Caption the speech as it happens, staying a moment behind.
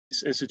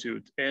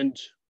Institute, and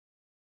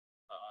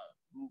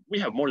we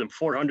have more than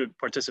 400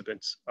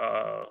 participants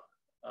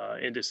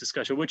in this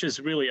discussion, which is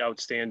really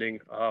outstanding.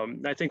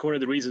 I think one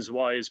of the reasons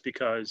why is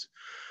because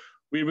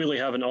we really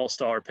have an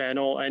all-star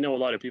panel. I know a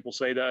lot of people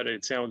say that,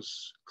 it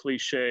sounds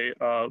cliche,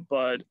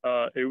 but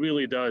it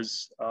really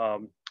does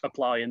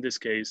apply in this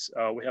case.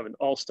 We have an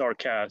all-star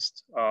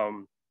cast,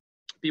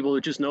 people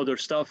who just know their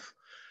stuff,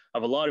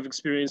 have a lot of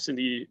experience in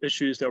the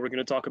issues that we're going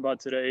to talk about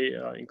today,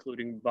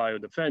 including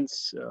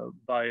biodefense,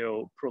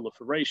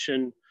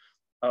 bioproliferation,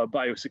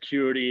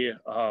 biosecurity,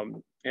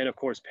 and of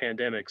course,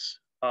 pandemics.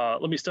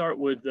 Let me start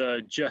with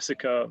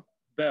Jessica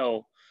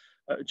Bell.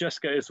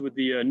 Jessica is with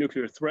the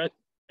Nuclear Threat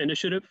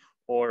Initiative,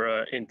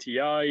 or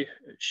NTI.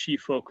 She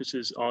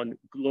focuses on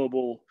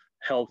global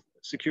health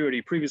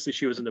security. Previously,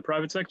 she was in the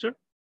private sector,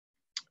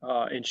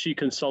 and she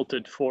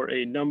consulted for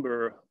a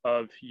number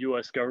of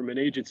US government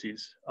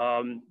agencies.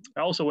 I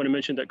also want to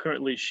mention that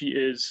currently she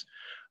is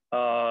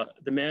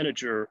the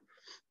manager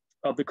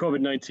of the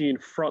COVID-19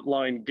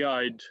 Frontline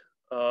Guide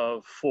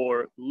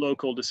for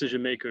local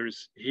decision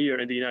makers here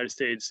in the United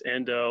States.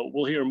 And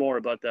we'll hear more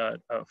about that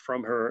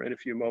from her in a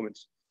few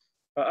moments.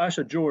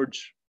 Asha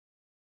George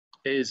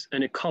is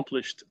an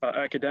accomplished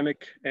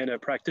academic and a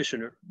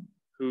practitioner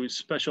who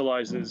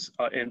specializes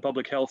in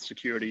public health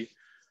security.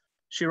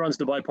 She runs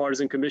the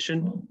Bipartisan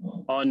Commission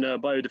on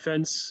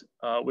Biodefense,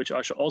 which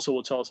Asha also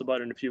will tell us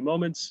about in a few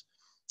moments.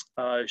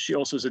 She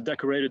also is a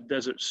decorated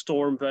Desert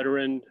Storm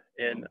veteran.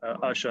 And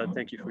Asha,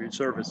 thank you for your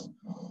service.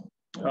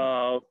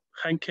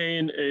 Hank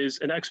Kane is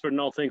an expert in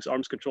all things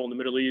arms control in the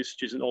Middle East.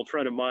 She's an old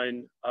friend of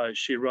mine.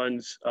 She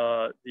runs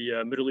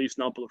the Middle East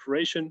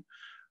Nonproliferation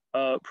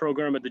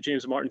program at the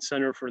James Martin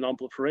Center for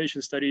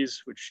Nonproliferation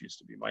Studies, which used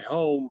to be my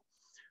home.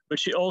 But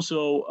she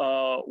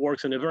also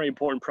works on a very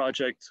important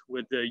project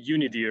with the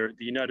UNIDIR,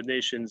 the United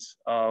Nations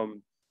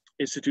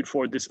Institute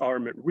for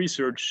Disarmament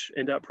Research.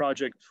 And that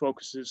project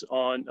focuses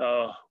on,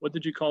 what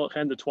did you call it,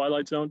 the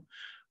Twilight Zone?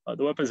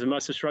 The Weapons of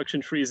Mass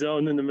Destruction Free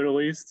Zone in the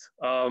Middle East.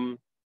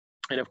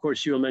 And of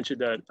course, you will mention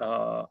that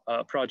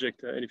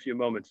project in a few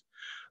moments.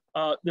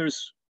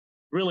 There's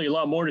really a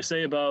lot more to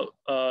say about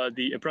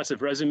the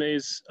impressive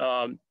resumes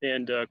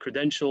and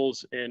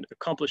credentials and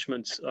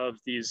accomplishments of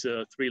these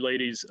three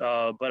ladies.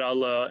 But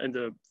I'll,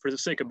 for the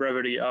sake of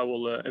brevity, I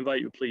will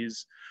invite you,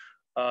 please,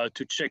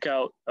 to check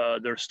out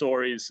their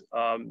stories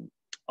on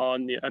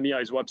the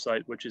MEI's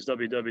website, which is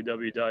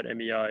www.mei.edu.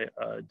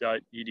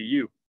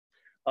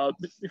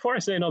 Before I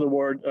say another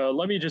word,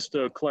 let me just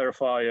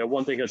clarify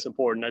one thing that's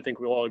important. I think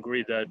we'll all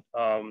agree that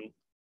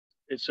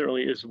it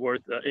certainly is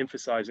worth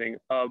emphasizing.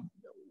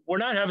 We're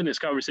not having this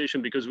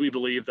conversation because we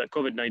believe that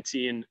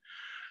COVID-19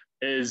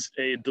 is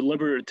a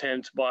deliberate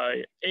attempt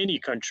by any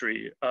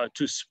country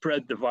to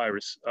spread the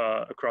virus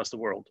across the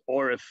world,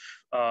 or if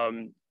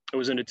it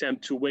was an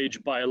attempt to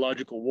wage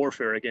biological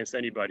warfare against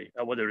anybody,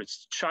 whether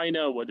it's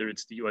China, whether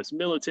it's the US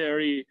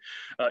military,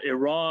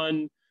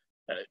 Iran.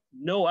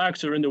 No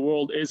actor in the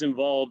world is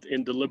involved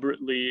in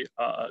deliberately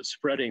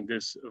spreading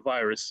this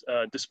virus,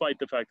 despite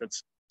the fact that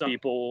some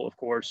people, of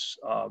course,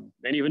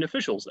 and even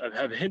officials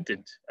have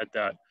hinted at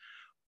that.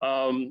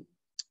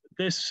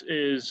 This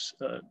is,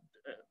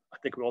 I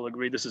think we all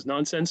agree, this is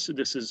nonsense.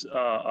 This is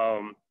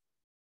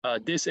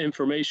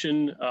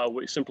disinformation.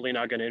 We're simply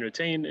not going to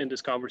entertain in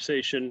this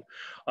conversation.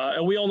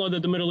 And we all know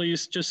that the Middle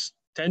East just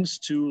tends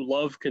to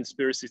love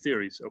conspiracy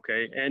theories,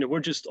 okay? And we're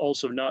just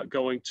also not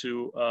going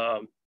to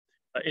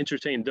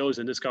entertain those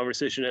in this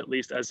conversation, at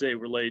least as they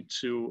relate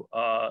to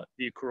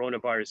the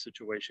coronavirus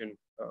situation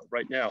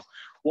right now.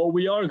 What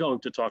we are going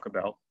to talk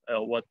about,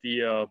 what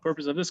the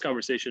purpose of this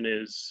conversation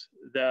is,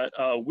 that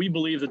we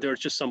believe that there's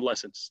just some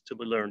lessons to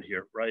be learned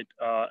here, right,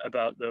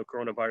 about the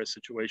coronavirus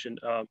situation.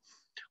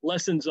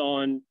 Lessons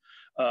on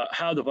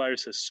how the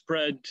virus has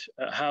spread,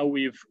 how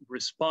we've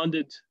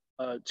responded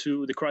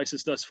to the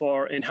crisis thus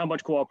far, and how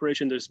much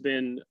cooperation there's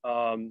been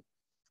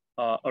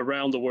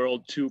around the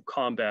world to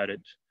combat it.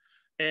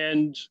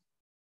 And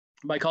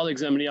my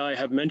colleagues, Emily and I,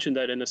 have mentioned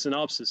that in the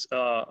synopsis.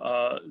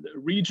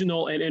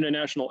 Regional and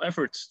international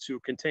efforts to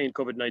contain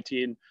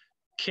COVID-19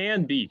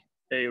 can be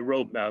a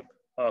roadmap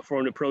for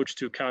an approach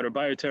to counter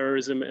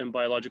bioterrorism and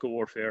biological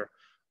warfare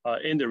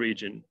in the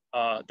region.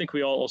 I think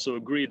we all also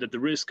agree that the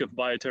risk of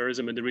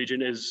bioterrorism in the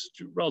region is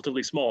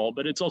relatively small,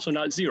 but it's also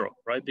not zero,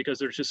 right? Because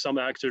there's just some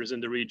actors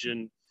in the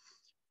region,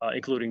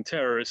 including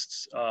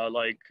terrorists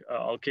like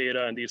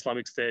al-Qaeda and the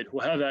Islamic State, who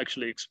have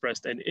actually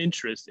expressed an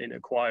interest in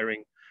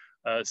acquiring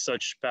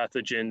such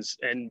pathogens.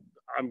 And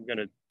I'm going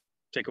to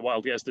take a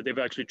wild guess that they've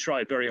actually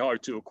tried very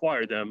hard to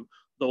acquire them,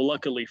 though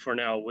luckily for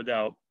now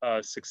without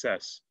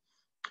success.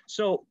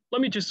 So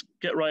let me just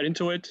get right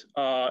into it.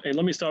 And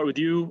let me start with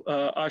you,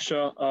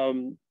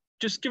 Asha.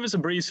 Just give us a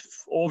brief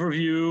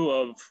overview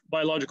of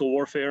biological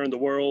warfare in the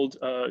world.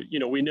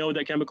 We know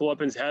that chemical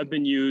weapons have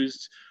been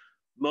used,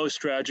 most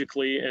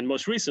tragically and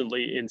most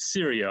recently in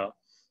Syria.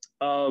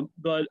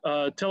 But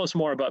tell us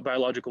more about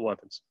biological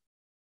weapons.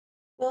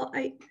 Well,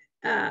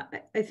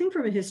 I think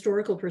from a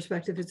historical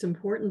perspective, it's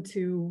important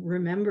to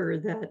remember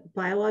that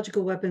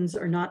biological weapons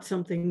are not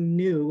something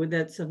new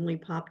that suddenly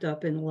popped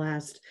up in the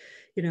last,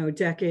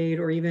 decade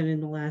or even in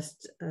the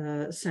last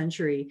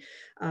century.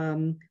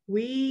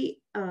 We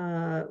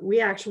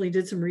actually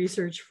did some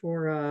research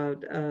for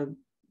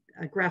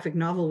a graphic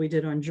novel we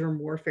did on germ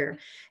warfare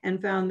and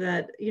found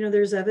that,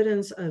 there's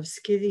evidence of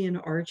Scythian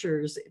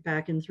archers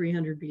back in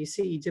 300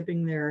 BC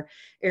dipping their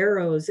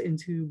arrows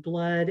into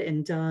blood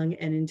and dung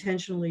and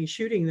intentionally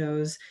shooting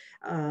those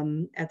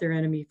at their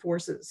enemy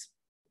forces.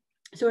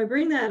 So I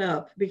bring that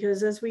up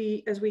because as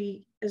we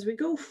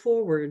go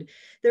forward,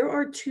 there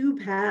are two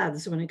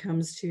paths when it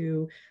comes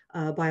to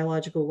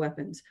biological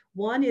weapons.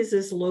 One is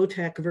this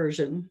low-tech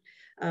version,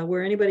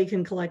 where anybody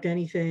can collect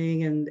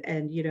anything and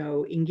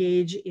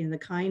engage in the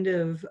kind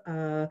of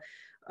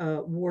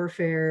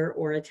warfare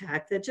or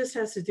attack that just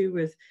has to do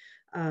with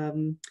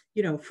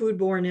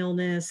foodborne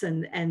illness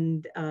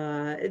and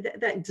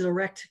that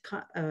direct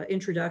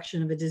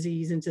introduction of a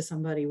disease into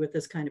somebody with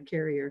this kind of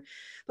carrier.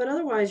 But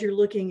otherwise, you're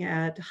looking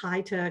at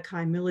high-tech,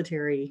 high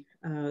military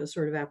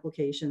sort of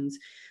applications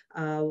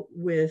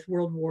with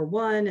World War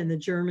I and the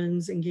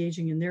Germans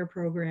engaging in their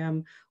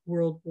program,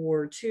 World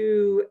War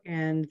II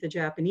and the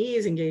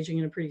Japanese engaging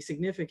in a pretty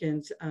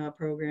significant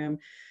program.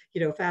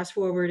 Fast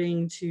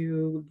forwarding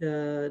to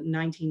the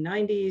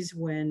 1990s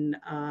when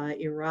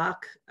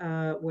Iraq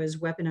was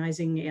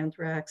weaponizing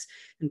anthrax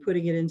and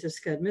putting it into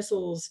Scud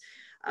missiles,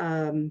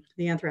 the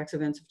anthrax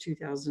events of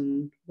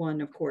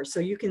 2001, of course.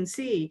 So you can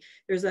see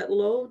there's that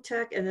low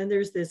tech and then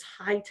there's this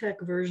high tech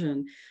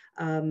version.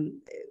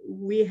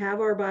 We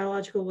have our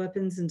biological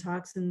weapons and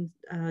toxin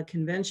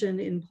convention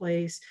in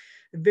place.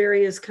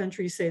 Various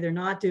countries say they're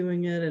not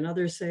doing it and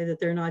others say that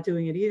they're not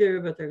doing it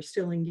either, but they're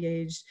still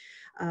engaged.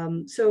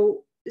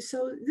 So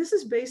this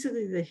is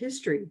basically the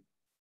history.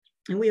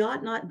 And we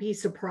ought not be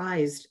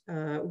surprised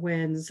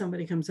when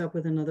somebody comes up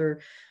with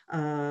another,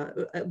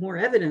 more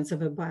evidence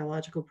of a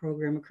biological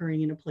program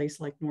occurring in a place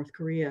like North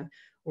Korea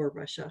or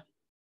Russia.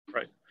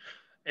 Right.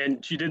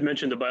 And you did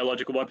mention the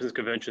Biological Weapons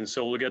Convention,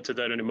 so we'll get to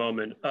that in a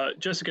moment.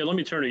 Jessica, let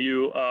me turn to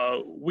you.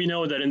 We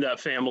know that in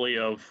that family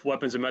of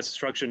weapons of mass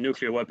destruction,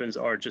 nuclear weapons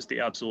are just the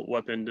absolute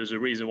weapon. There's a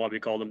reason why we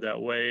call them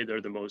that way.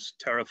 They're the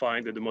most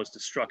terrifying. They're the most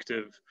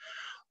destructive.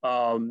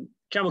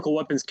 Chemical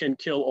weapons can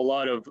kill a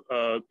lot of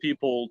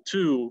people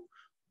too,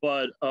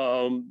 but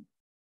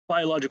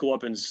biological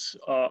weapons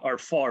are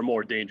far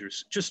more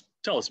dangerous. Just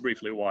tell us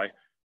briefly why.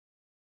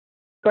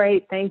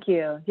 Great, thank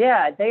you.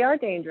 Yeah, they are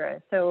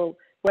dangerous. So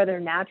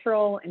whether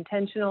natural,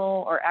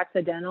 intentional, or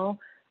accidental,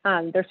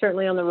 they're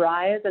certainly on the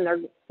rise and they're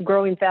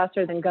growing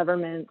faster than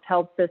governments,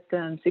 health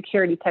systems,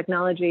 security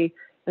technology,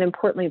 and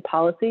importantly,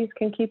 policies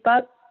can keep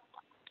up.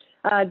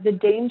 The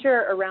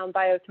danger around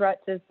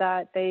biothreats is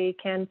that they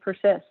can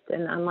persist,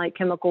 and unlike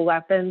chemical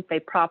weapons, they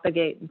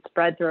propagate and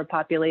spread through a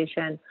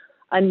population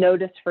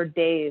unnoticed for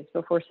days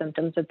before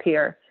symptoms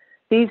appear.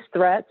 These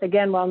threats,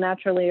 again, while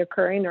naturally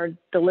occurring or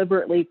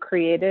deliberately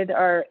created,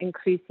 are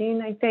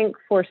increasing, I think,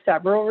 for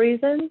several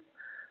reasons.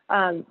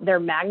 They're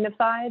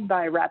magnified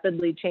by a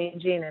rapidly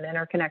changing and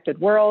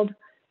interconnected world.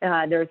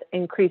 There's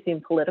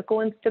increasing political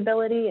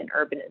instability and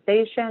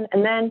urbanization,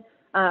 and then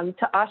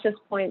to Asha's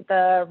point,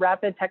 the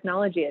rapid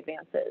technology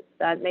advances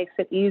that makes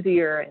it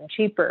easier and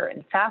cheaper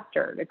and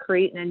faster to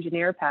create and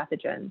engineer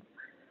pathogens.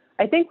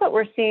 I think what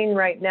we're seeing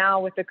right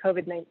now with the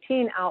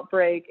COVID-19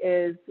 outbreak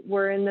is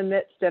we're in the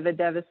midst of a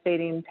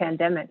devastating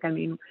pandemic. I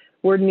mean,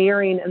 we're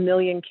nearing 1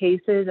 million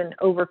cases and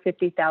over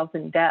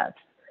 50,000 deaths.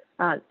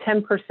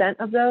 10%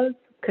 of those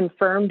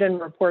confirmed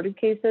and reported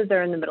cases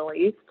are in the Middle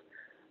East,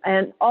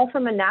 and all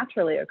from a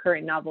naturally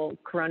occurring novel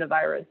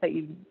coronavirus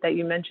that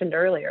you mentioned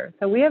earlier.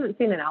 So we haven't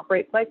seen an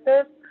outbreak like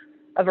this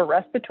of a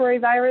respiratory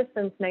virus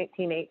since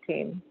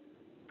 1918.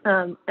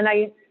 And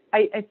I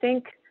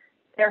think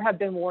there have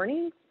been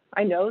warnings.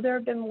 I know there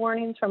have been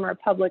warnings from our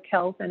public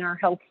health and our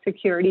health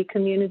security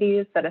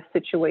communities that a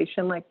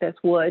situation like this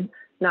would,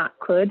 not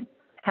could,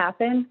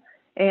 happen.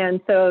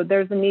 And so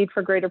there's a need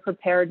for greater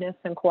preparedness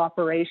and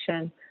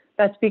cooperation.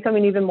 That's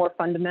becoming even more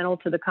fundamental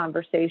to the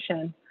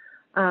conversation.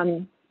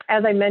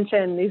 As I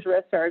mentioned, these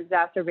risks are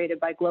exacerbated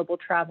by global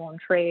travel and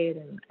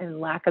trade and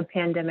lack of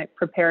pandemic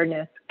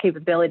preparedness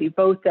capability,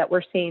 both that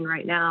we're seeing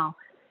right now.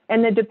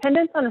 And the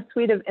dependence on a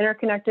suite of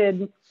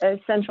interconnected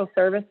essential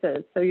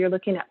services. So you're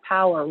looking at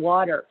power,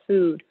 water,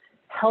 food,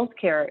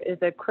 healthcare is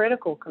a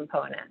critical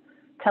component,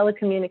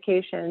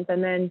 telecommunications,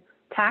 and then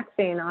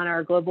taxing on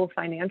our global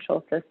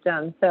financial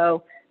system.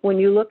 So when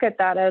you look at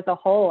that as a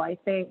whole, I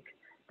think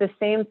the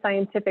same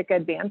scientific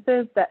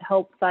advances that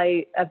help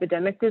fight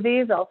epidemic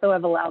disease also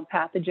have allowed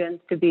pathogens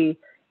to be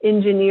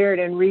engineered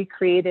and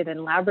recreated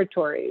in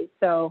laboratories.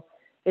 So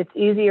it's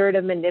easier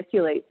to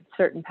manipulate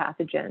certain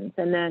pathogens.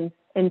 And then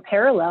in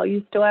parallel,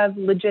 you still have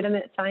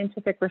legitimate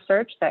scientific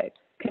research that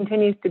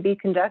continues to be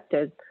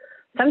conducted.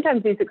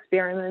 Sometimes these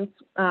experiments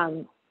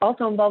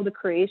also involve the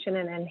creation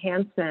and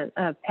enhancement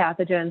of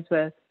pathogens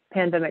with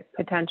pandemic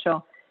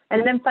potential.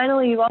 And then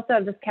finally, you also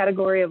have this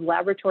category of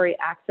laboratory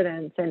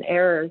accidents and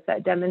errors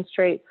that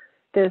demonstrate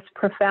this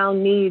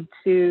profound need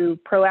to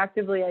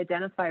proactively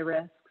identify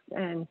risks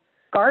and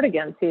guard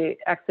against the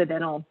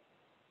accidental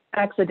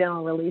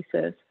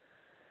releases.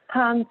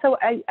 So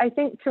I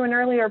think, to an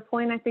earlier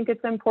point, I think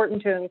it's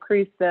important to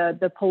increase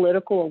the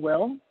political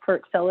will for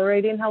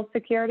accelerating health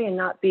security and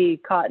not be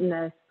caught in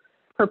this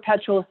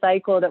perpetual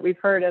cycle that we've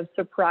heard of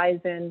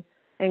surprise and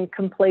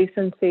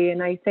complacency.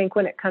 And I think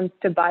when it comes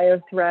to bio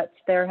threats,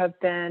 there have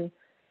been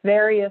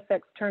various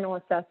external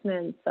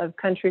assessments of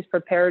countries'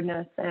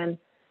 preparedness, and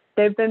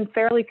they've been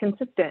fairly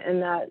consistent in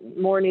that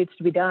more needs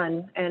to be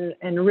done, and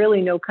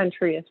really no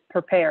country is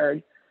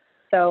prepared.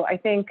 So I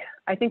think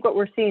what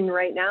we're seeing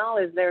right now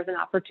is there's an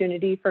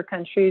opportunity for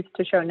countries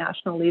to show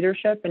national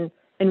leadership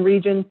and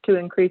regions to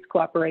increase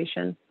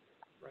cooperation.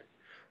 Right,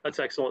 that's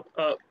excellent.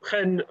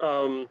 Chen,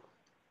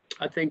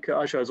 I think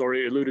Asha has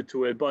already alluded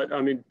to it, but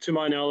I mean, to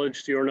my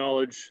knowledge, to your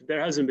knowledge, there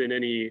hasn't been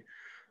any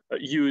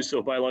use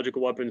of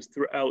biological weapons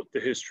throughout the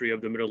history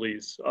of the Middle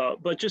East.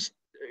 But just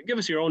give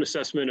us your own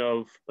assessment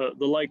of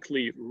the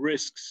likely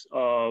risks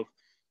of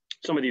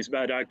some of these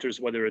bad actors,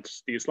 whether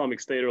it's the Islamic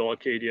State or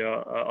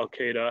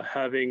al-Qaeda,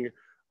 having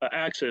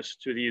access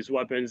to these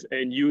weapons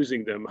and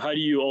using them. How do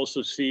you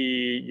also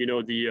see, you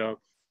know, the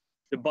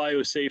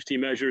biosafety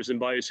measures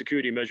and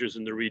biosecurity measures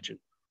in the region?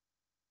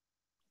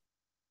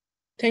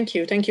 Thank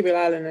you,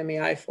 Bilal and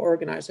MEI for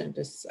organizing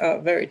this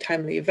very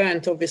timely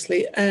event,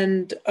 obviously.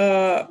 And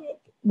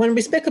when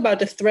we speak about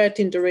the threat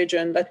in the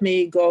region, let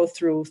me go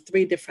through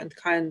three different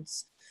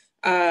kinds: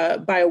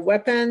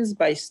 bioweapons,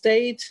 by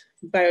state,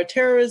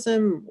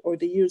 bioterrorism, or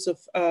the use of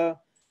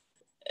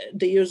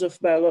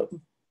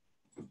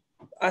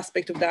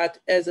aspect of that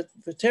as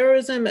for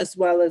terrorism, as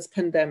well as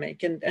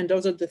pandemic. And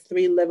those are the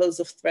three levels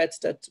of threats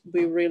that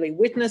we really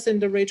witness in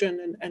the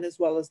region, and as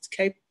well as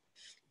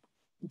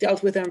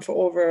dealt with them for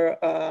over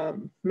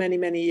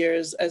many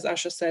years. As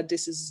Asha said,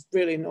 this is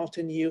really not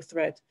a new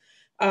threat.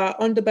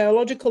 On the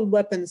biological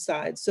weapons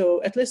side,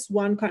 so at least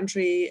one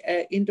country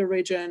in the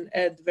region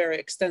had very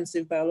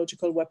extensive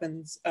biological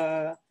weapons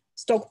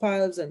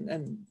stockpiles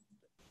and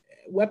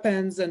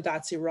weapons, and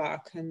that's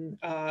Iraq. And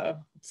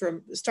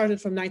started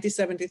from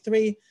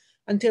 1973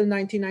 until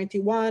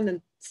 1991,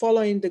 and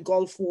following the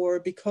Gulf War,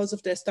 because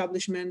of the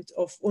establishment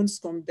of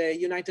UNSCOM, the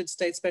United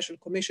States Special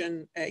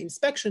Commission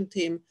inspection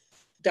team,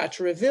 that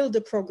revealed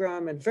the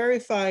program and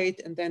verified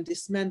it and then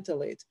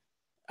dismantled it.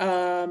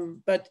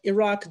 But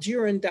Iraq,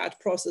 during that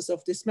process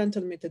of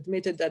dismantlement,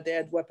 admitted that they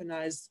had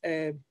weaponized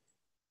a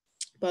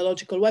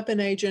biological weapon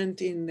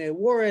agent in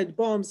warhead,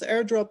 bombs,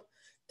 airdrop,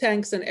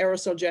 tanks, and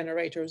aerosol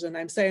generators. And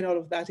I'm saying all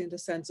of that in the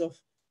sense of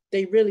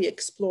they really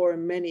explore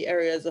many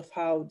areas of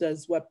how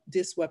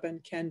this weapon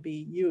can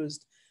be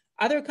used.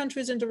 Other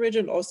countries in the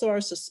region also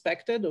are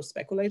suspected or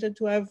speculated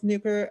to have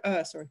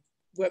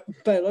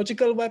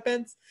biological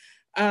weapons.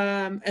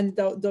 And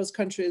those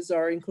countries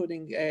are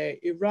including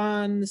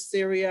Iran,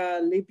 Syria,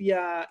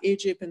 Libya,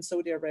 Egypt, and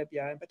Saudi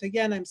Arabia. But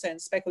again, I'm saying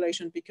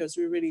speculation because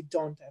we really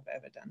don't have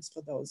evidence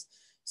for those.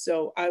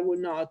 So I will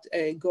not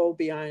go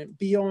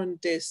beyond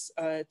this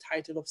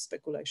title of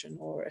speculation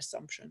or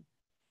assumption.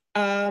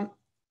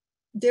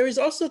 There is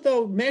also,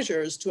 though,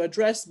 measures to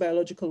address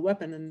biological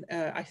weapon. And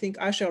I think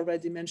Asha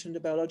already mentioned the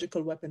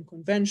Biological Weapon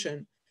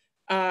Convention.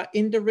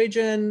 In the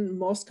region,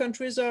 most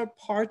countries are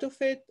part of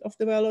it, of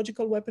the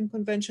Biological Weapon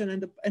Convention,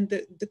 and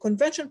the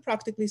convention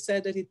practically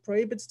said that it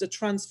prohibits the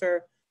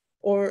transfer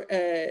or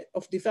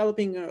of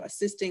developing or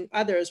assisting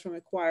others from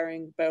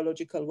acquiring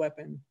biological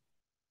weapon.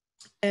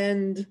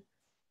 And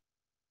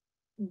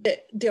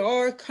there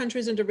are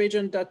countries in the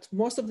region that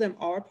most of them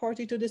are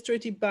party to this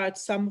treaty, but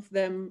some of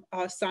them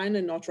are signed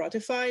and not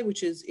ratify,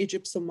 which is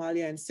Egypt,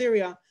 Somalia, and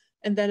Syria.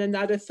 And then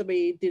another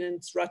three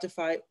didn't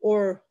ratify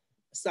or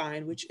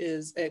sign, which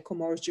is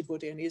Comoros,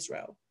 Djibouti, and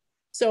Israel.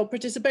 So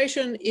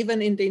participation,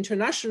 even in the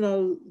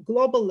international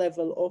global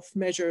level of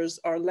measures,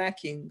 are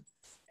lacking.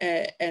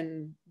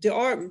 And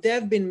there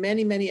have been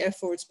many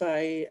efforts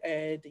by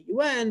the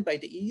UN, by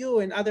the EU,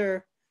 and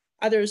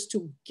others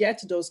to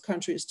get those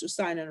countries to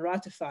sign and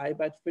ratify,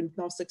 but with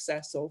no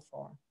success so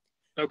far.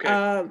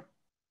 Okay.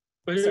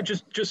 But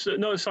just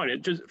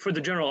for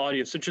the general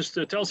audience, so just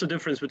tell us the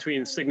difference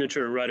between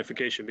signature and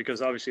ratification,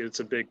 because obviously it's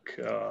a big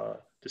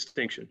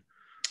distinction.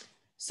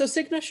 So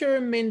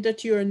signature means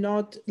that you're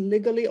not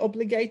legally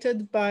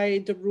obligated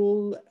by the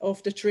rule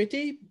of the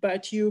treaty,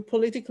 but you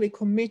politically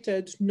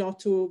committed not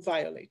to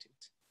violate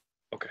it.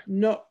 Okay.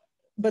 No,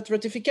 but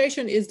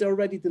ratification is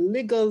already the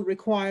legal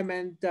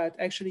requirement that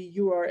actually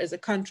you are, as a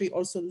country,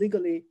 also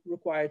legally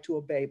required to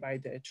obey by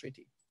the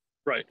treaty.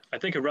 Right. I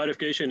think a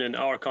ratification in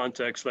our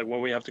context, like when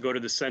we have to go to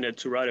the Senate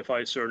to ratify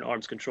a certain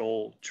arms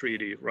control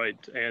treaty, right?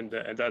 And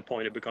at that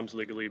point, it becomes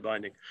legally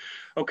binding.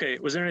 Okay.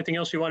 Was there anything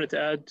else you wanted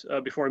to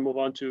add before I move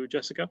on to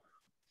Jessica?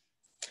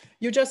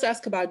 You just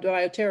asked about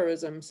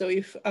bioterrorism. So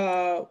if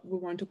we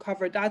want to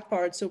cover that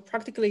part, so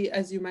practically,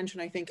 as you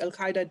mentioned, I think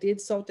al-Qaeda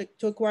did sought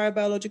to acquire a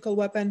biological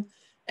weapon.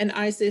 And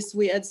ISIS,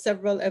 we had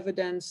several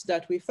evidence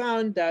that we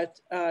found that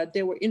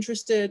they were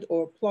interested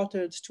or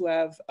plotted to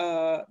have,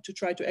 to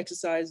try to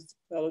exercise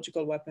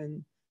biological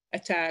weapon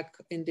attack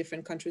in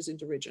different countries in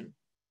the region.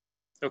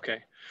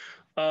 Okay.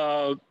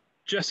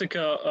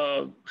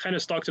 Jessica,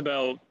 Hennis talked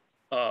about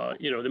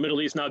the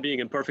Middle East not being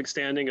in perfect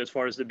standing as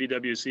far as the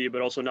BWC,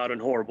 but also not in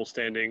horrible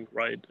standing,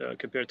 right,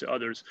 compared to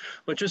others.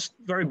 But just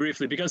very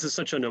briefly, because it's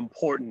such an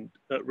important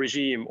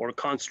regime or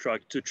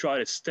construct to try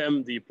to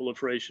stem the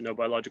proliferation of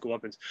biological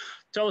weapons,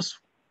 tell us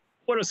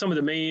what are some of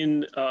the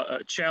main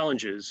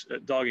challenges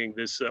dogging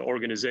this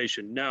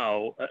organization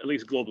now, at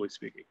least globally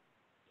speaking?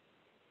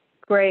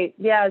 Great.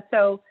 Yeah.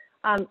 So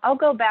I'll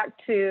go back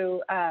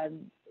to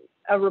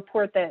a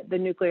report that the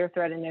Nuclear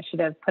Threat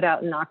Initiative put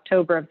out in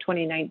October of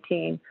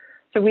 2019.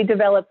 So we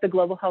developed the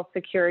Global Health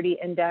Security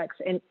Index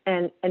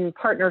in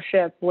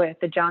partnership with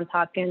the Johns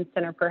Hopkins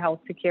Center for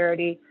Health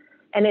Security.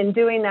 And in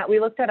doing that, we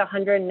looked at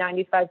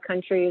 195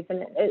 countries,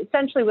 and it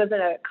essentially was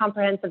a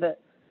comprehensive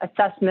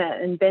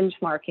assessment and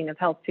benchmarking of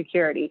health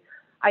security.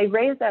 I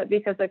raised that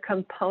because a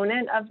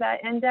component of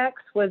that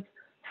index was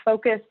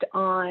focused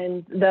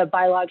on the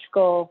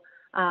Biological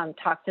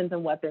Toxins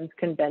and Weapons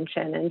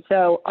Convention. And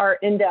so our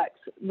index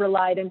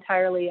relied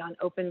entirely on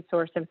open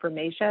source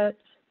information,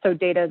 so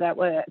data that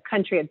a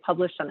country had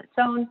published on its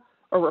own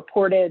or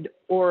reported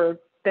or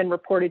been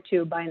reported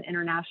to by an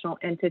international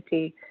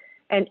entity.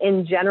 And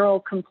in general,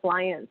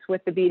 compliance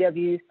with the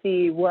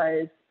BWC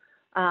was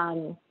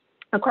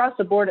across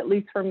the board, at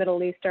least for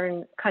Middle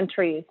Eastern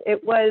countries.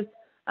 It was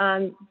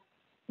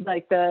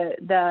like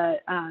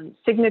the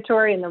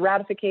signatory and the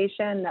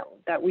ratification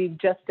that we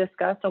just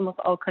discussed. Almost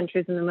all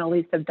countries in the Middle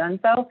East have done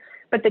so.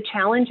 But the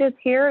challenges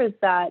here is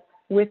that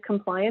with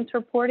compliance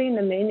reporting,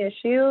 the main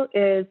issue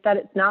is that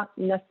it's not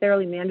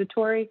necessarily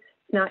mandatory,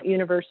 it's not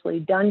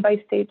universally done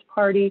by states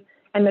party,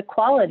 and the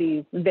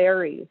quality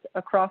varies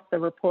across the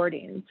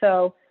reporting.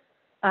 So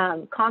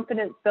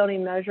confidence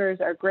building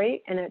measures are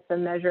great, and it's a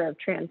measure of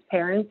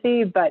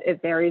transparency, but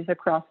it varies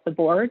across the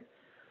board.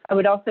 I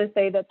would also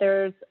say that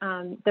there's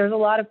a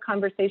lot of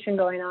conversation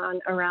going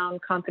on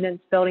around confidence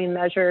building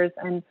measures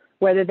and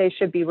whether they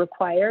should be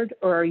required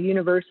or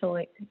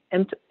universally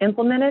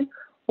implemented,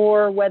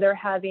 or whether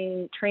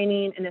having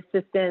training and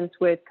assistance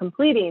with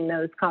completing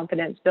those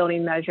confidence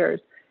building measures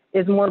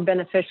is more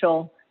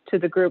beneficial to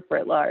the group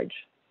writ large.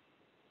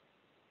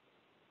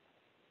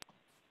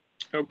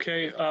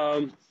 Okay,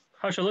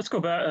 Asha, let's go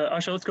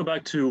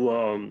back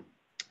to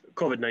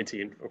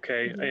COVID-19.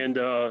 Okay, mm-hmm.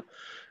 And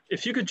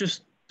if you could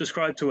just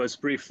describe to us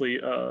briefly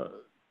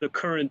the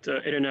current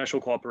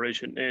international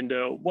cooperation and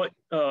what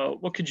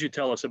could you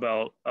tell us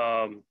about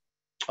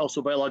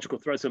also biological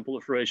threats and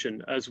proliferation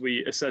as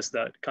we assess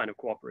that kind of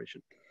cooperation?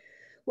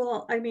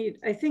 Well, I mean,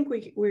 I think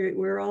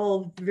we're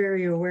all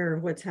very aware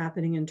of what's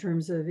happening in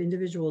terms of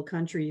individual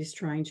countries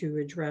trying to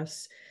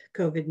address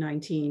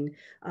COVID-19.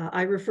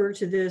 I refer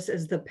to this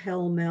as the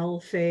pell-mell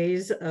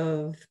phase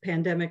of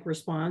pandemic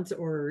response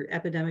or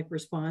epidemic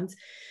response.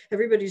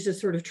 Everybody's just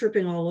sort of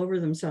tripping all over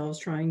themselves,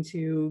 trying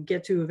to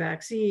get to a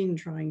vaccine,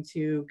 trying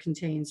to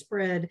contain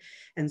spread,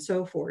 and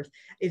so forth.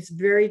 It's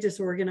very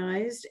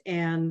disorganized,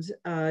 and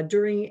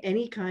during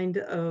any kind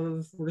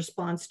of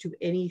response to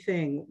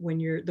anything,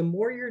 the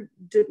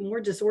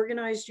more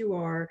disorganized you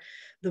are,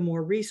 the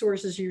more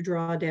resources you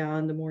draw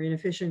down, the more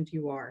inefficient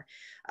you are.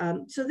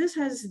 So this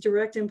has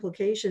direct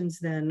implications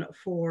then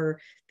for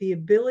the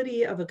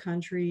ability of a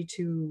country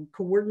to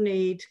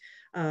coordinate,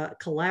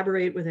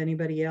 collaborate with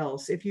anybody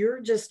else. If you're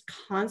just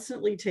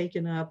constantly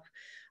taken up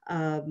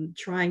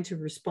trying to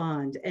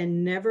respond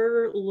and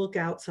never look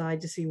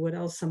outside to see what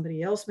else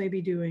somebody else may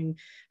be doing,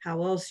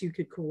 how else you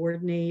could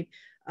coordinate,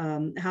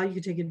 how you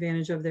could take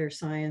advantage of their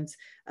science,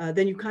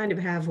 then you kind of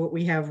have what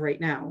we have right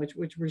now, which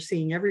we're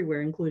seeing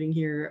everywhere, including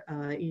here,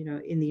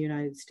 in the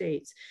United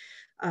States.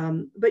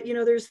 But,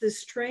 there's this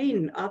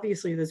strain,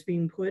 obviously, that's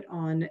being put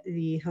on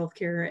the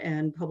healthcare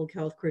and public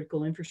health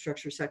critical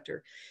infrastructure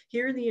sector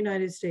here in the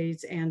United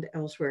States and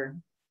elsewhere.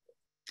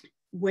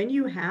 When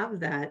you have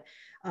that,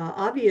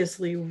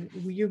 obviously,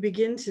 you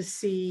begin to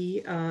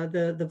see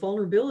the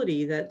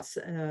vulnerability that's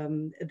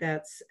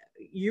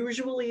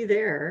usually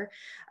there,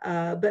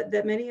 but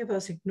that many of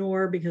us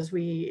ignore because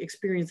we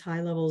experience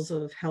high levels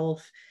of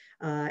health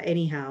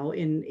anyhow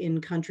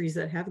in countries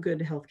that have good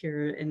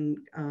healthcare and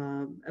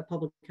a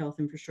public health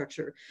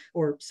infrastructure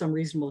or some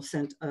reasonable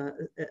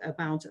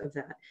amount of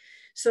that.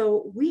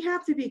 So we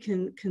have to be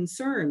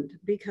concerned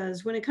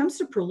because when it comes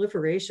to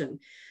proliferation,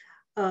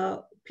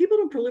 people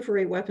don't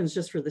proliferate weapons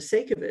just for the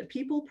sake of it.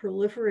 People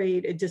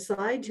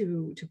decide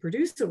to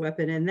produce a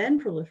weapon and then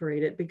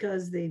proliferate it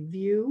because they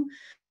view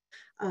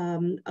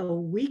a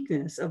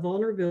weakness, a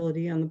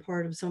vulnerability on the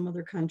part of some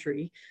other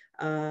country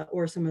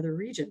or some other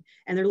region,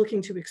 and they're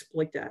looking to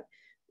exploit that.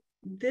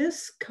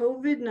 This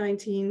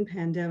COVID-19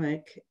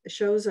 pandemic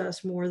shows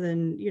us more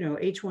than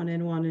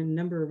H1N1 and a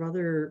number of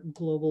other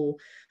global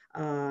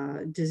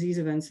disease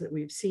events that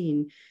we've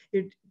seen.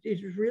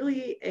 It's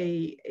really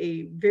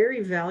a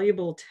very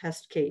valuable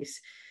test case.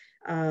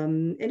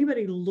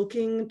 Anybody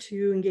looking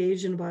to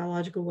engage in a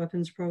biological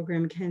weapons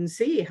program can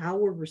see how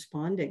we're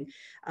responding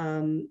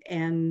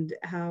and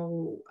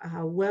how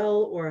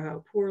well or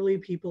how poorly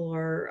people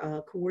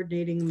are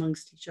coordinating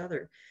amongst each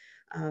other.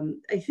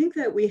 I think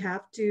that we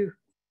have to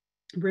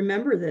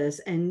remember this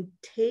and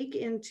take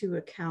into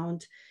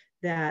account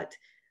that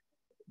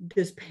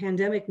this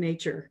pandemic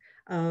nature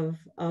of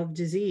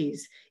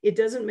disease. It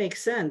doesn't make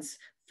sense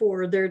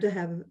for there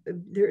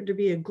to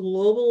be a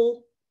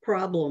global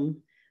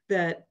problem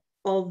that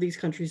all of these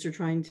countries are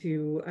trying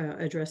to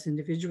address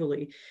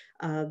individually.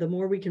 The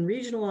more we can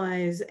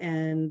regionalize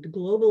and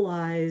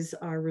globalize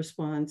our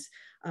response,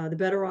 the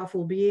better off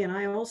we'll be. And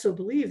I also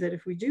believe that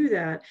if we do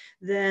that,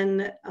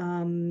 then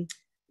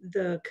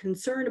the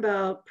concern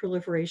about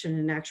proliferation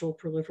and actual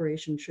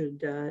proliferation should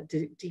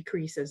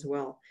decrease as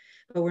well.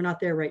 But we're not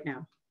there right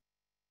now.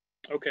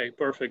 Okay,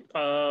 perfect.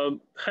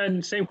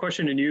 And same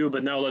question in you,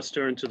 but now let's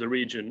turn to the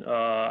region.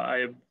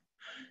 I've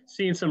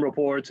seen some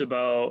reports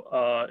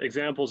about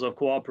examples of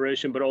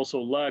cooperation, but also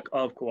lack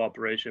of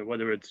cooperation,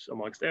 whether it's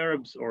amongst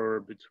Arabs or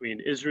between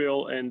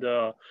Israel and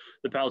the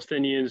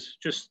Palestinians.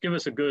 Just give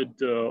us a good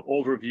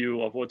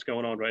overview of what's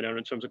going on right now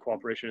in terms of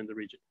cooperation in the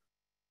region.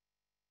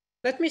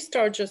 Let me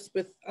start just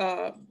with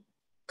a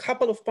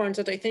couple of points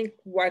that I think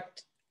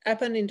what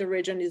happened in the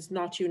region is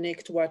not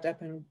unique to what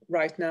happened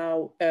right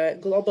now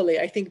globally.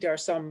 I think there are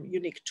some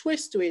unique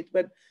twists to it,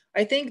 but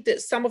I think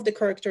that some of the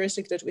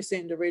characteristics that we see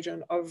in the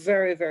region are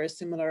very, very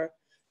similar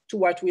to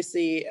what we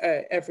see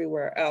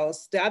everywhere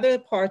else. The other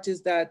part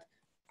is that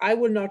I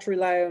would not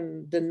rely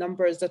on the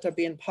numbers that are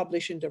being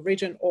published in the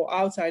region or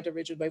outside the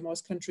region by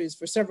most countries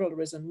for several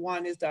reasons.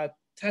 One is that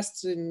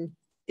testing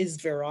is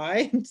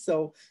varied.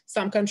 So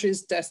some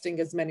countries testing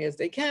as many as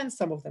they can,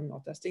 some of them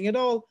not testing at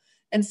all.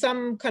 And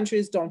some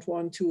countries don't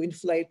want to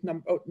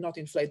not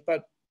inflate,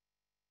 but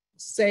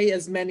say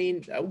as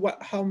many,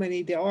 how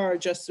many there are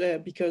just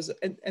because,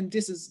 and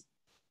this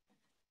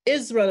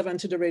is relevant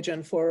to the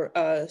region for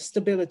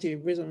stability,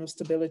 reason of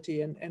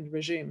stability and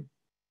regime.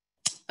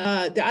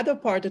 The other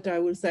part that I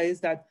will say is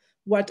that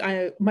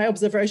my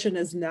observation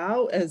is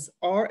now as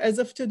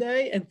of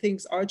today, and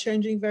things are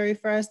changing very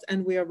fast,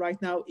 and we are right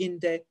now in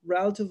the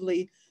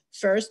relatively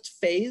first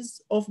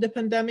phase of the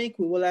pandemic.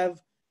 We will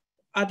have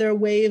other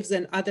waves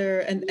and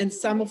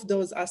some of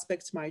those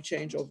aspects might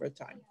change over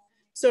time.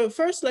 So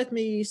first, let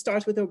me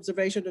start with the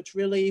observation that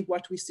really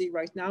what we see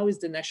right now is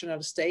the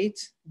national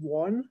state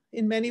won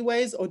in many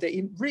ways, or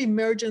the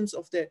re-emergence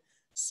of the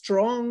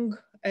strong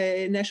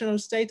national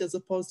state as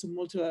opposed to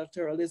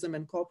multilateralism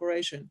and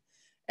cooperation.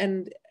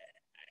 And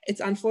it's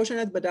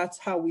unfortunate, but that's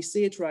how we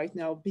see it right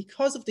now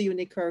because of the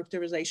unique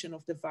characterization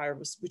of the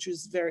virus, which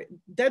is very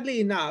deadly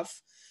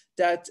enough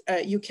that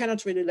you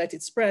cannot really let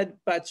it spread,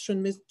 but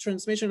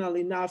transmissional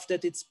enough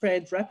that it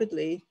spread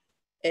rapidly,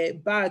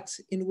 but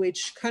in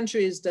which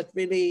countries that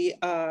really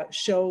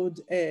showed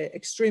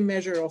extreme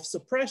measure of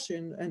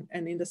suppression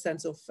and in the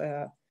sense of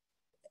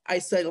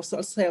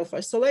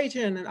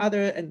self-isolation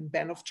and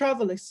ban of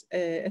travel,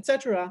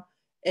 etc.,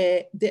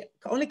 the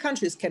only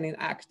countries can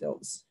enact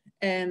those.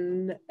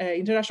 And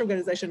international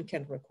organization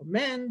can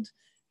recommend,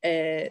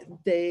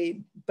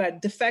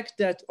 but the fact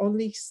that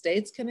only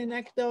states can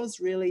enact those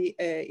really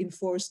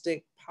enforce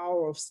the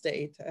power of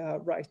state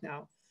right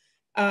now.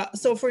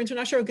 So for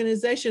international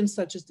organizations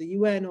such as the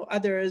UN or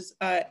others,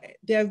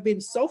 they have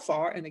been so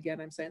far, and again,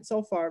 I'm saying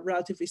so far,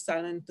 relatively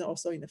silent and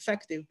also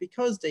ineffective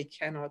because they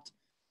cannot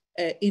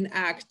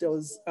enact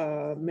those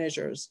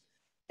measures.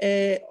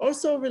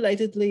 Also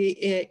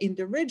relatedly in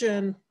the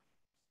region,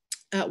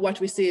 what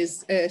we see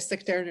is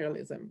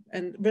sectarianism,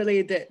 and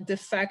really the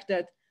fact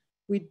that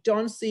we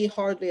don't see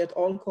hardly at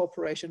all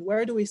cooperation.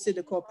 Where do we see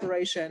the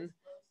cooperation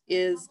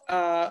is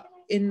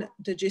in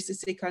the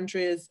GCC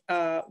countries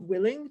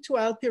willing to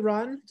help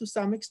Iran to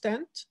some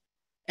extent,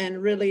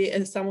 and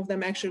really some of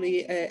them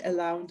actually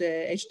allow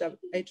the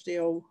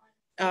HDO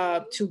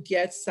to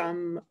get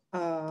some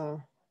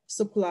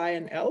supply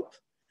and help.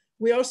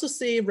 We also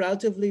see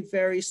relatively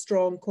very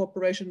strong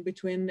cooperation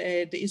between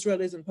the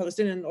Israelis and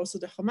Palestinians, and also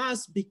the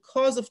Hamas,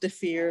 because of the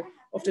fear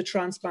of the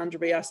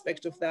transboundary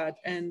aspect of that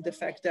and the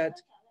fact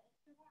that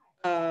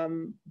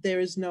there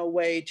is no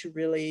way to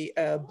really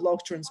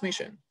block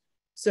transmission.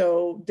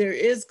 So there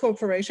is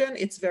cooperation.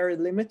 It's very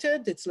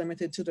limited. It's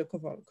limited to the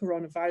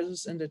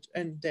coronavirus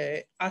and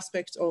the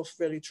aspect of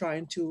really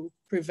trying to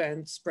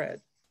prevent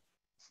spread.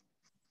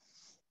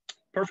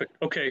 Perfect.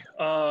 Okay.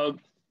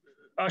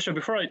 Asha,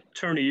 before I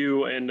turn to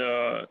you and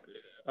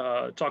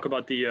talk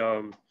about the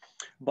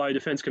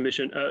Biodefense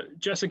Commission,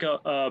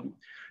 Jessica,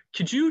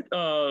 could you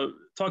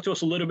talk to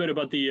us a little bit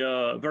about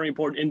the very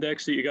important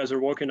index that you guys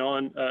are working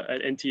on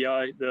at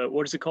NTI?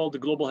 What is it called? The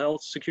Global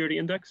Health Security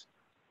Index?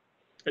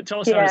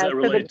 Tell us how does that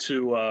relate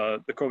to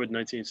the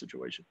COVID-19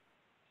 situation?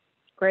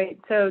 Great.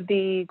 So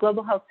the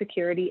Global Health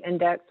Security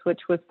Index, which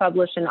was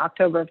published in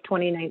October of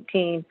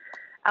 2019,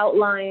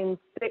 outlines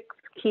 6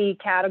 key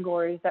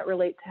categories that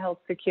relate to health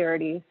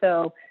security.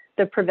 So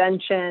the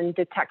prevention,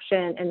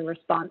 detection, and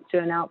response to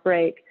an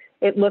outbreak.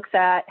 It looks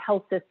at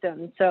health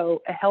systems.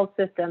 So a health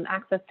system,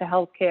 access to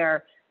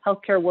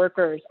healthcare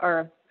workers are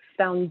a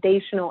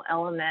foundational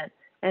element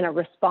in a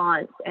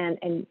response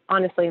and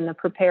honestly in the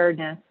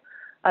preparedness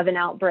of an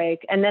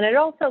outbreak. And then it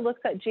also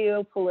looks at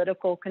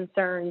geopolitical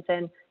concerns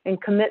and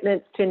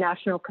commitments to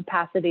national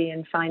capacity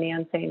and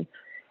financing.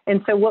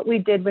 And so what we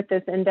did with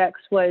this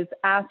index was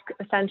ask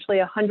essentially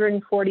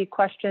 140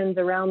 questions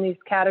around these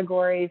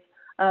categories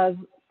of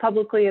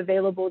publicly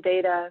available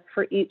data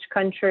for each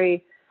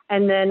country,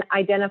 and then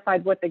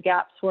identified what the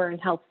gaps were in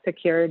health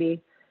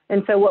security.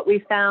 And so what we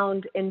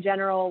found in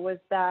general was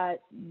that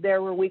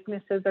there were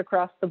weaknesses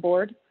across the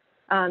board.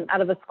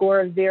 Out of a score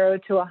of 0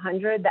 to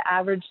 100, the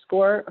average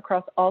score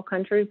across all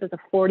countries is a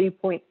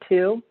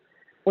 40.2.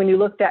 When you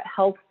looked at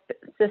health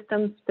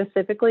systems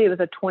specifically, it was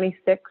a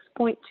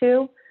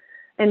 26.2.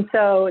 And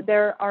so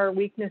there are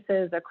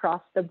weaknesses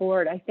across the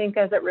board. I think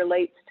as it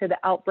relates to the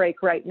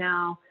outbreak right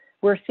now,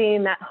 we're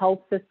seeing that health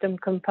system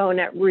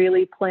component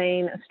really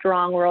playing a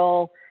strong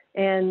role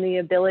in the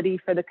ability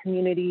for the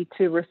community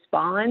to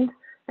respond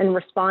and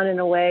respond in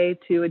a way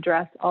to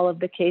address all of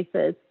the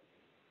cases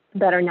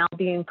that are now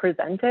being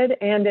presented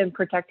and in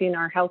protecting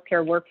our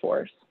healthcare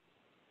workforce.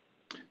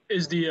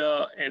 Is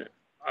the, and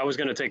I was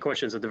going to take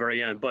questions at the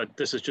very end, but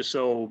this is just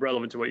so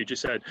relevant to what you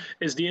just said.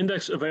 Is the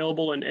index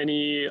available in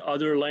any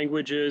other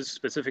languages,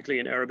 specifically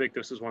in Arabic?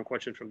 This is one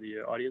question from the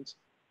audience.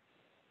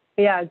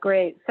 Yeah,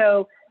 great.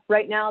 So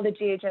right now, the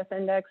GHS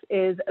index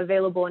is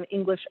available in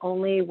English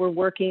only. We're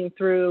working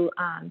through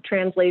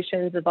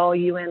translations of all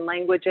UN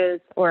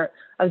languages, or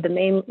of the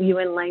main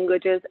UN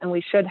languages, and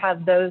we should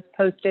have those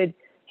posted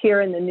here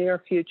in the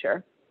near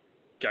future.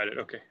 Got it.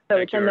 Okay. So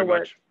Thank you very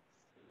much.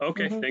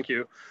 Okay. Mm-hmm. Thank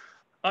you.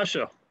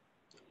 Asha,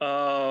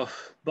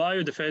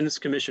 Biodefense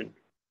Commission.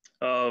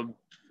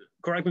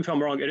 Correct me if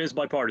I'm wrong. It is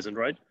bipartisan,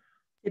 right?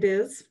 It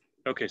is.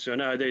 Okay. So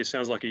nowadays it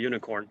sounds like a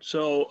unicorn.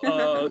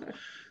 So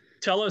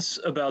tell us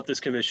about this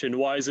commission.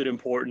 Why is it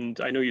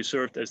important? I know you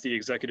served as the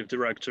executive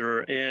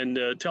director, and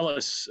tell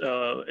us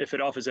if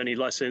it offers any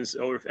lessons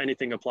or if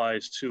anything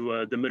applies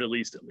to the Middle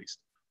East at least.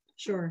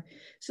 Sure.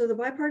 So the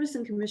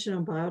Bipartisan Commission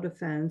on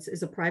Biodefense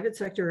is a private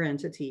sector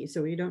entity,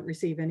 so we don't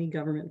receive any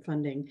government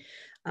funding.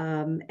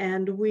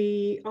 And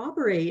we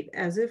operate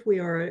as if we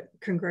are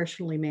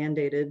congressionally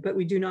mandated, but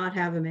we do not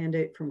have a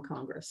mandate from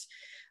Congress.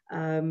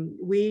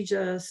 We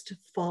just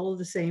follow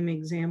the same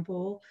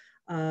example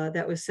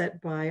that was set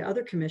by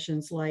other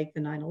commissions like the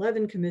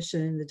 9/11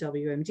 Commission, the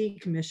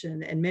WMD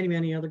Commission, and many,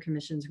 many other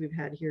commissions we've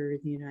had here in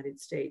the United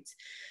States.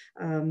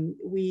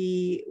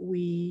 We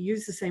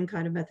use the same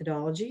kind of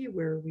methodology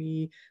where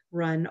we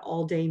run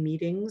all-day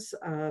meetings,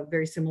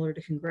 very similar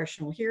to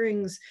congressional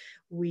hearings.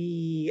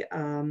 We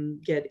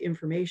get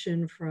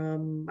information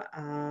from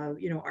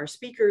our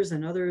speakers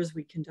and others.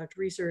 We conduct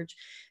research,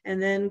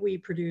 and then we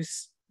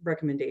produce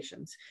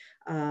recommendations.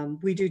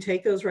 We do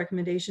take those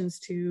recommendations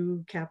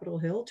to Capitol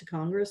Hill, to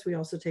Congress. We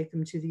also take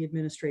them to the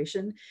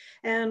administration.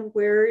 And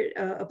where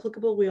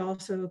applicable, we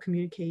also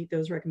communicate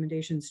those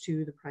recommendations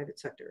to the private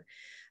sector.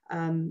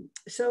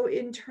 So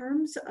in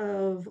terms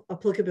of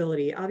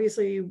applicability,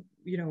 obviously,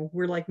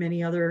 we're like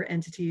many other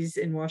entities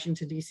in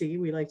Washington, D.C.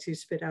 We like to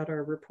spit out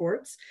our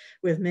reports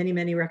with many,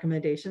 many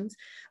recommendations.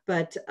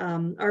 But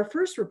our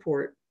first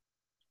report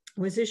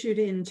was issued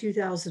in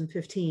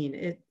 2015.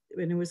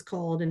 And it was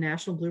called A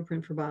National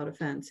Blueprint for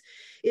Biodefense.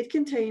 It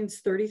contains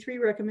 33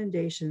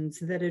 recommendations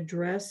that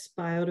address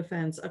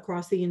biodefense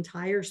across the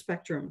entire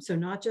spectrum. So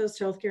not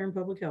just healthcare and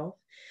public health,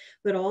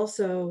 but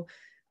also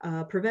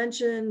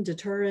prevention,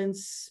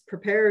 deterrence,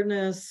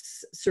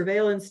 preparedness,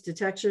 surveillance,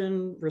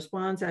 detection,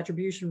 response,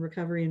 attribution,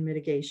 recovery, and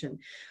mitigation.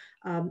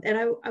 And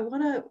I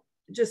want to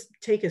just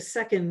take a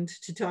second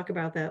to talk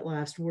about that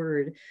last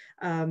word.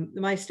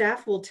 My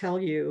staff will tell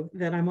you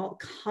that I'm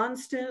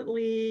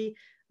constantly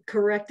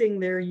correcting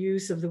their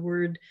use of the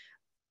word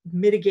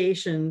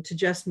mitigation to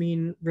just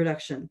mean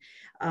reduction.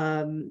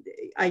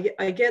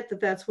 I get that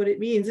that's what it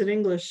means in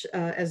English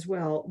as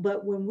well,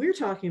 but when we're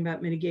talking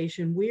about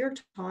mitigation, we are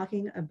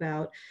talking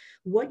about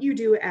what you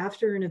do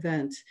after an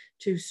event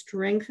to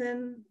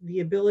strengthen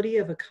the ability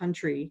of a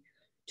country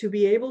to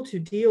be able to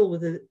deal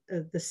with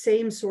the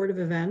same sort of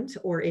event,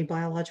 or a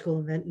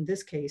biological event in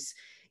this case,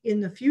 in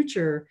the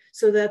future,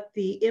 so that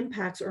the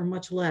impacts are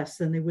much less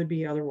than they would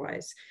be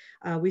otherwise.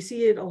 We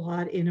see it a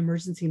lot in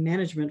emergency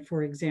management,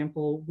 for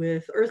example,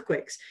 with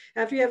earthquakes.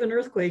 After you have an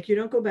earthquake, you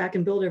don't go back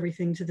and build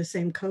everything to the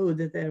same code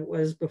that it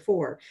was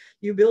before.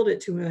 You build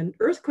it to an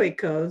earthquake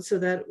code so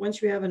that once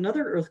you have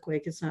another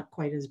earthquake, it's not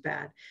quite as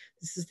bad.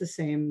 This is the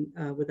same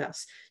with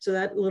us. So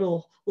that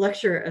little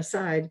lecture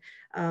aside,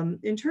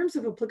 in terms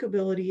of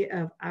applicability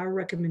of our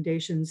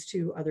recommendations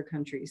to other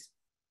countries,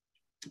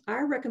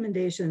 our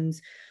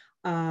recommendations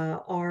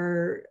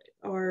are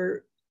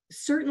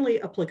certainly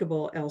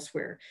applicable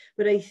elsewhere.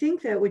 But I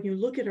think that when you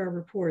look at our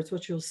reports,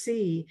 what you'll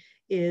see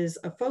is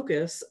a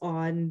focus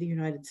on the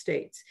United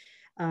States.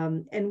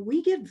 And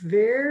we get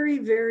very,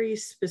 very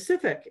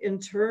specific in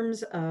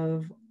terms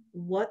of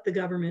what the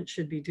government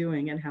should be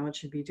doing and how it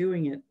should be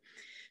doing it.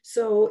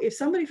 So if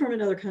somebody from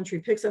another country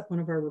picks up one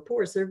of our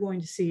reports, they're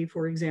going to see,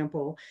 for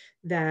example,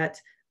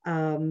 that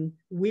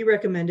we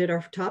recommended,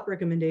 our top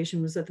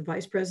recommendation was that the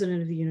Vice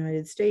President of the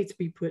United States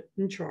be put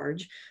in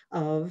charge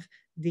of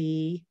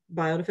the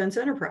biodefense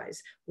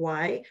enterprise.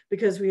 Why?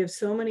 Because we have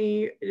so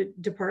many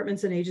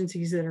departments and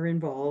agencies that are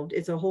involved.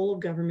 It's a whole of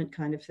government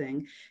kind of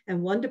thing.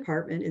 And one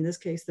department, in this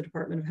case, the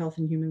Department of Health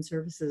and Human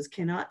Services,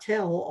 cannot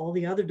tell all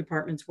the other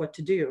departments what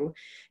to do,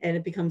 and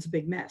it becomes a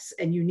big mess.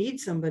 And you need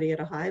somebody at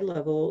a high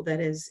level that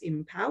is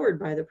empowered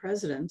by the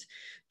president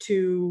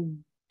to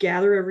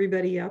gather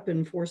everybody up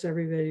and force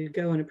everybody to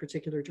go in a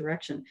particular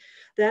direction.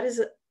 That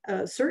is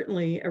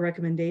certainly a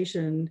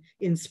recommendation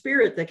in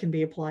spirit that can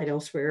be applied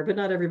elsewhere, but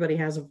not everybody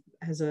has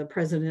a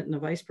president and a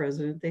vice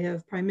president. They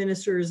have prime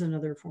ministers and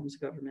other forms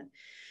of government.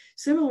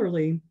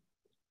 Similarly,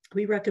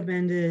 we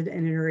recommended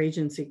an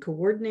interagency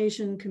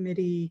coordination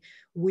committee.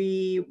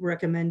 We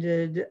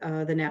recommended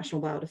the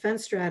National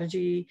Biodefense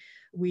Strategy.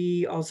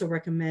 We also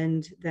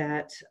recommend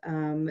that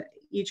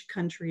each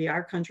country,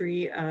 our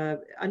country,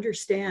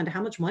 understand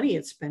how much money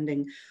it's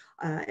spending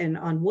and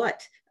on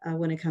what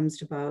when it comes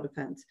to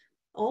biodefense.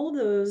 All of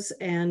those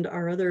and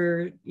our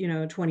other,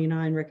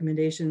 29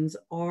 recommendations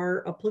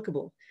are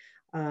applicable,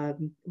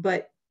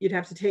 but you'd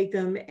have to take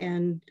them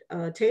and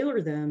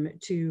tailor them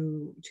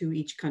to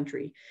each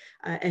country,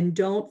 and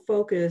don't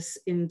focus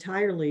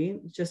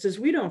entirely, just as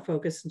we don't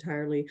focus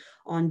entirely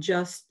on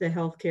just the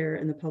healthcare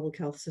and the public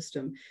health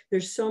system.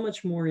 There's so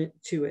much more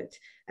to it,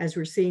 as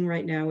we're seeing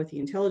right now with the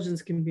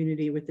intelligence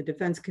community, with the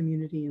defense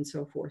community, and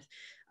so forth.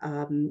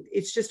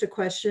 It's just a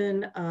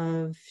question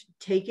of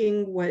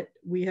taking what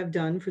we have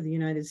done for the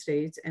United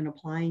States and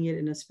applying it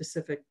in a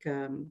specific,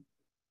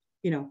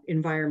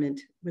 environment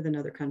with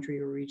another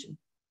country or region.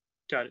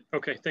 Got it.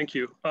 Okay, thank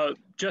you.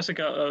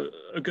 Jessica,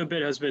 a good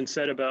bit has been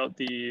said about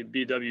the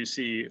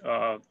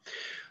BWC.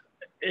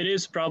 It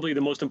is probably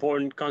the most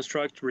important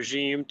construct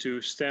regime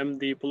to stem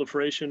the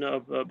proliferation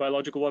of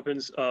biological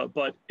weapons,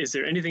 but is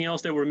there anything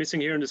else that we're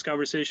missing here in this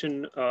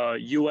conversation,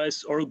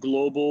 US or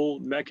global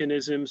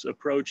mechanisms,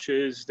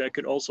 approaches that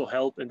could also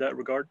help in that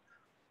regard?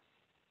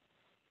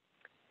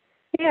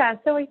 Yeah,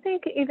 so I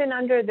think even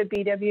under the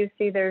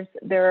BWC,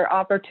 there are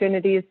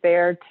opportunities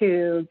there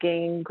to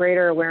gain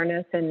greater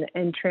awareness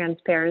and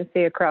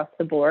transparency across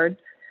the board.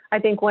 I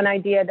think one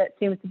idea that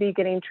seems to be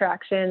getting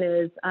traction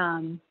is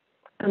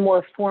a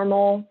more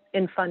formal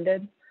and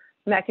funded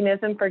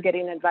mechanism for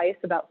getting advice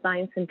about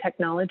science and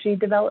technology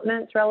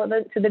developments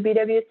relevant to the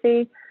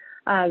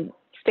BWC.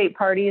 State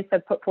parties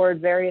have put forward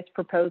various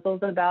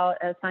proposals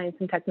about a science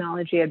and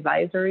technology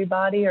advisory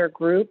body or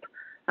group.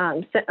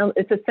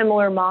 It's a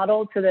similar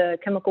model to the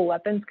Chemical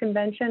Weapons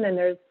Convention, and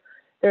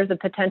there's a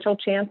potential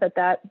chance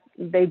that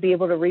they'd be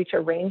able to reach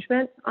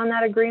arrangement on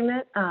that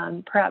agreement,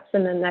 perhaps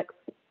in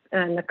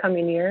the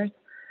coming years.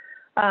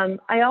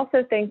 I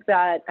also think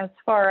that as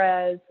far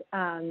as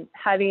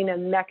having a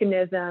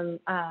mechanism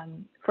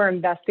for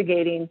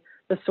investigating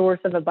the source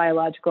of a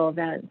biological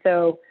event,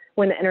 so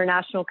when the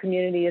international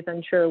community is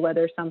unsure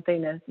whether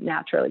something is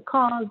naturally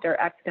caused or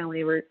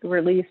accidentally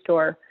released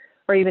or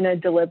even a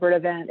deliberate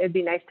event, it'd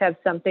be nice to have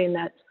something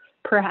that's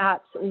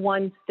perhaps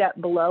one step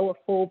below a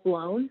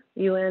full-blown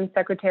UN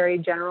Secretary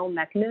General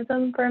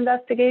mechanism for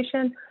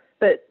investigation,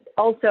 but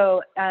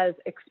also as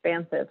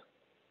expansive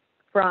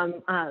from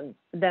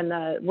than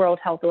the World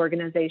Health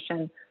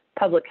Organization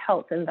public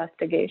health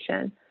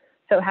investigation.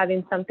 So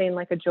having something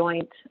like a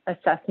joint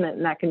assessment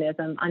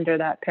mechanism under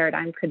that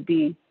paradigm could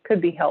be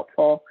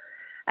helpful.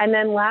 And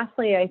then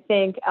lastly, I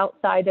think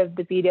outside of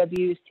the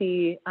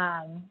BWC,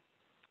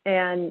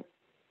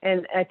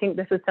 and I think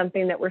this is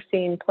something that we're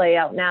seeing play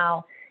out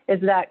now,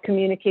 is that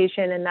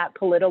communication and that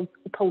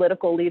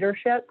political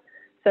leadership.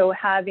 So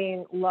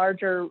having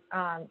larger,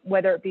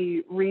 whether it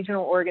be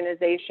regional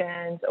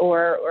organizations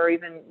or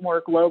even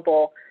more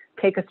global,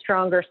 take a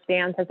stronger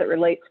stance as it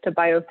relates to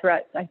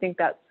biothreats. I think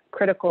that's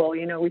critical.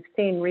 We've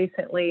seen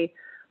recently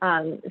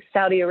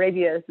Saudi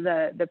Arabia is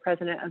the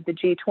president of the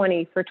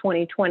G20 for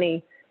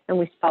 2020, and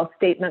we saw a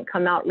statement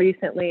come out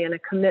recently and a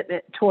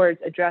commitment towards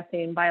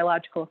addressing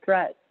biological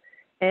threats.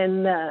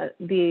 And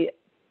the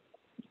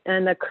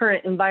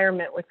current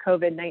environment with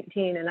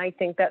COVID-19. And I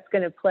think that's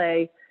going to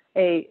play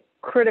a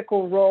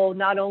critical role,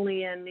 not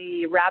only in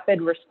the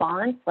rapid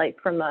response, like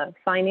from a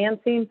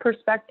financing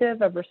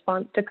perspective of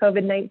response to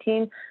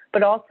COVID-19,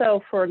 but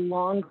also for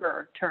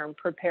longer term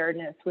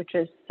preparedness, which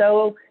is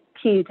so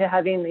key to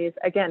having these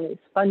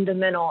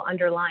fundamental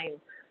underlying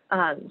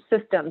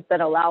systems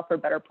that allow for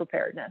better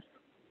preparedness.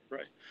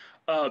 Right.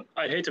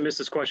 I'd hate to miss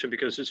this question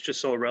because it's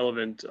just so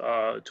relevant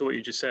to what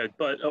you just said.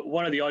 But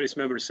one of the audience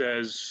members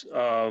says,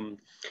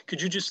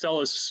 could you just tell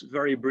us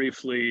very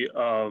briefly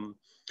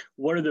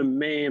what are the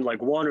main,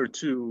 like one or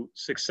two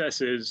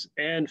successes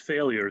and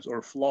failures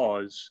or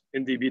flaws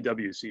in the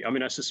BWC? I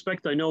mean, I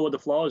suspect I know what the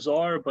flaws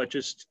are, but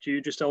can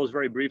you just tell us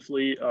very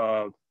briefly,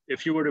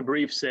 if you were to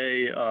brief,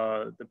 say,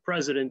 the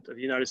president of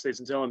the United States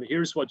and tell him,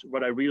 here's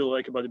what I really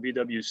like about the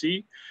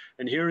BWC,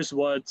 and here's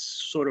what's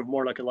sort of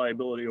more like a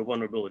liability or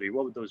vulnerability,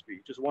 what would those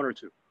be? Just one or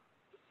two.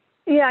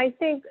 Yeah, I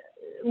think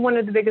one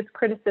of the biggest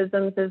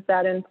criticisms is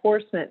that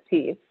enforcement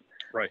piece.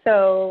 Right.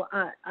 So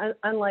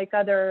unlike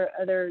other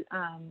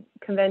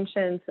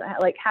conventions,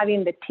 like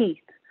having the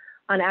teeth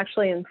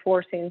actually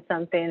enforcing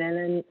something and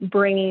then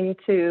bringing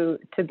to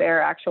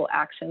bear actual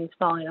actions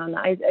following on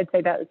that. I'd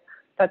say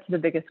that's the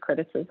biggest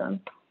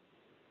criticism.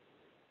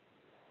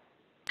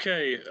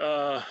 Okay,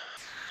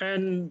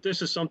 and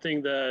this is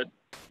something that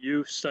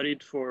you've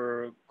studied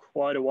for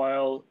quite a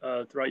while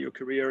throughout your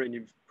career, and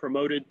you've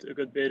promoted a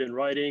good bit in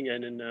writing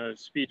and in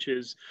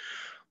speeches,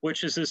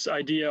 which is this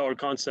idea or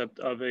concept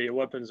of a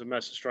weapons of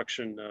mass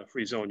destruction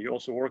free zone. You're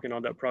also working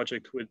on that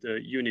project with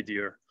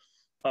UNIDIR.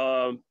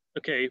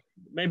 Okay,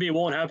 maybe it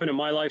won't happen in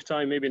my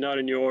lifetime, maybe not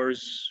in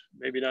yours,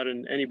 maybe not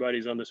in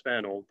anybody's on this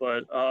panel,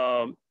 but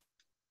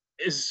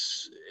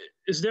is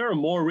there a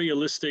more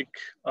realistic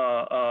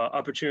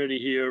opportunity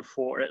here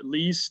for at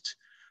least,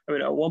 I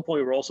mean, at one point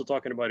we were also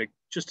talking about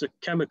just a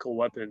chemical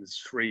weapons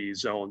free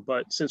zone,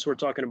 but since we're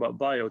talking about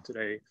bio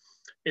today,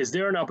 is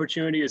there an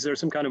opportunity, is there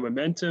some kind of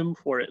momentum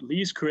for at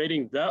least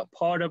creating that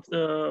part of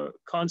the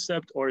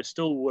concept, or is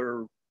still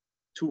we're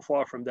too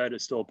far from that,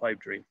 it's still a pipe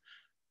dream?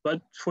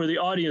 But for the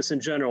audience in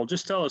general,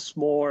 just tell us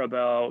more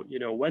about,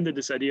 when did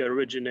this idea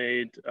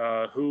originate,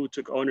 who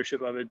took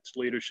ownership of its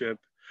leadership,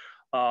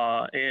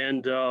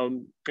 and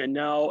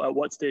now at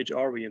what stage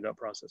are we in that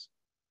process?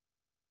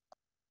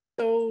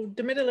 So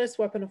the Middle East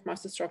weapon of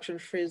mass destruction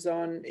free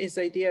zone is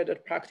an idea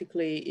that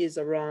practically is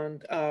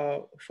around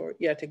for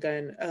yet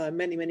again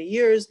many, many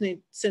years,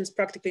 since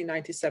practically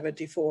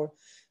 1974.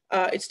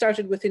 It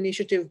started with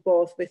initiative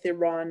both with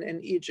Iran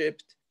and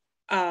Egypt.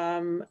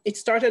 It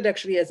started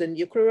actually as a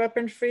nuclear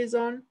weapon free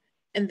zone.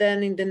 And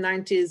then in the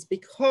 90s,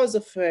 because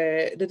of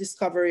the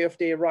discovery of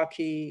the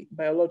Iraqi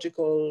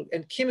biological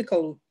and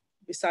chemical,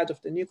 beside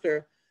of the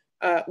nuclear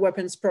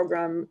weapons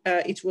program,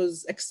 it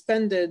was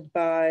expanded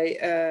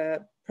by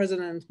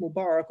President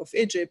Mubarak of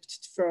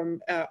Egypt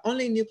from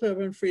only nuclear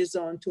weapon free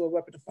zone to a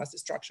weapon of mass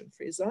destruction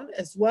free zone,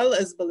 as well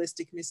as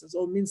ballistic missiles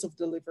or means of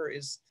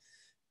deliveries.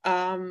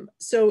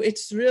 So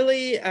it's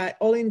really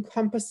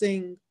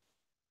all-encompassing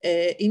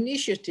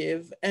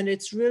initiative, and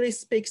it really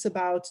speaks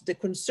about the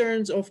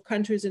concerns of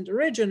countries in the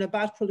region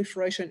about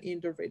proliferation in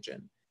the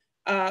region.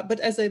 But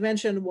as I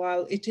mentioned,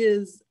 while it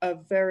is a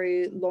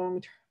very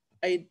long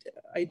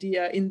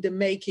idea in the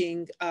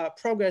making,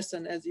 progress,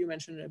 and as you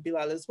mentioned,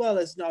 Bilal, as well,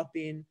 has not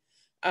been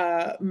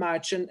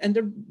much.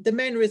 And the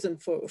main reason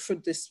for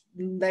this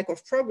lack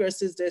of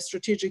progress is the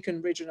strategic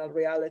and regional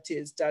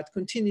realities that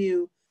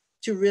continue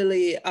to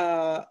really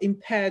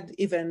impede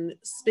even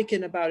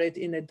speaking about it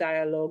in a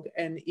dialogue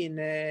and in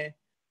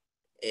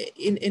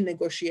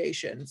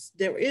negotiations.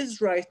 There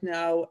is right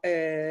now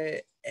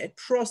a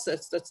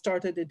process that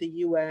started at the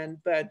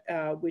UN, but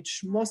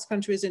which most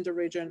countries in the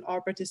region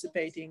are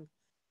participating.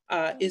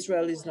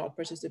 Israel is not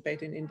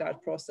participating in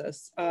that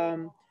process.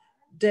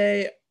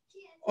 They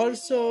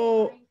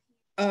also,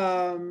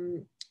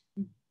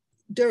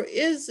 there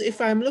is, if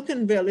I'm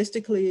looking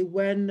realistically,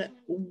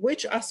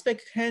 which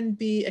aspect can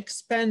be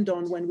expanded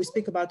on when we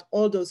speak about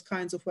all those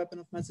kinds of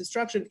weapons of mass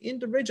destruction in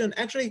the region,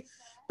 actually,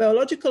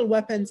 biological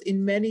weapons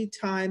in many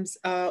times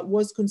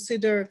was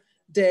considered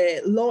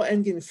the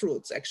low-hanging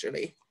fruits,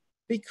 actually,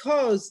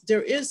 because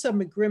there is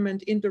some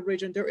agreement in the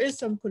region, there is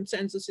some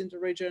consensus in the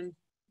region,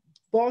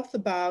 both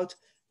about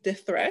the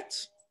threat,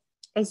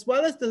 as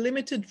well as the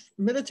limited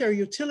military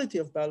utility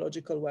of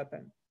biological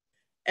weapon.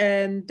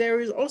 And there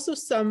is also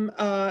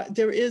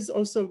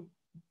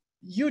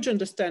huge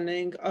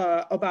understanding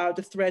about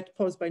the threat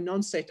posed by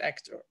non-state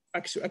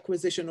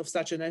acquisition of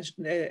such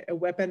a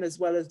weapon, as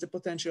well as the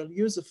potential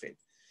use of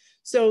it.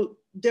 So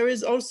there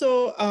is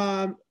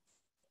also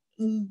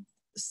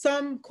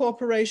some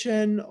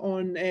cooperation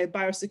on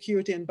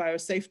biosecurity and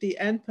biosafety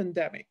and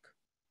pandemic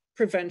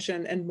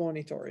prevention and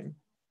monitoring.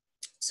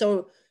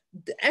 So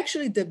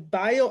actually the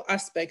bio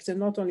aspects, and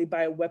not only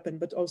bioweapon,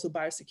 but also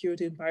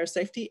biosecurity and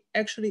biosafety,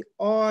 actually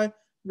are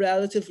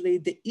relatively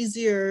the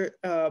easier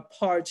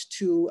part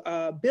to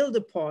build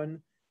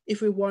upon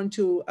if we want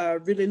to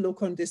really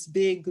look on this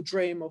big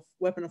dream of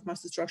weapon of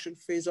mass destruction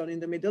free zone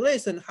in the Middle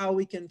East, and how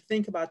we can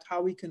think about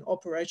how we can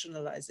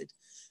operationalize it.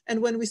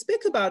 And when we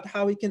speak about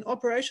how we can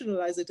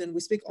operationalize it, and we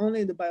speak only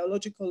in the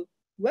biological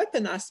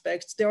weapon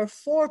aspects, there are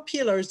 4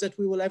 pillars that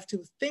we will have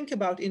to think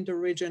about in the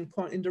region,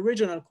 in the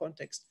regional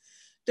context.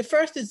 The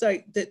first is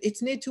that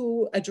it's need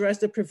to address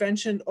the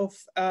prevention of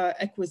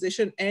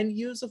acquisition and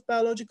use of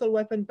biological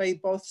weapon by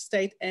both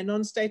state and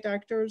non-state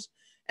actors.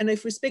 And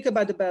if we speak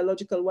about the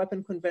Biological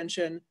Weapon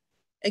Convention,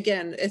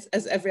 again,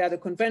 as every other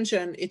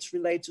convention, it's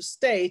related to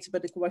state,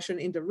 but the question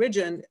in the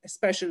region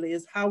especially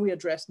is how we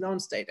address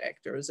non-state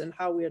actors and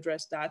how we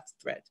address that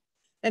threat.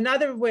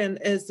 Another one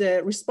is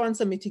the response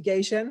and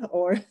mitigation,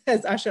 or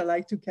as Asha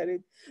liked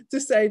to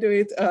say to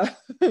it,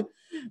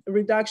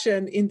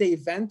 reduction in the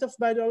event of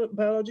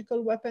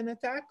biological weapon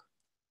attack.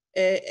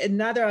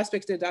 Another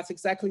aspect that's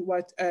exactly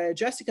what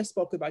Jessica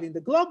spoke about in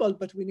the global,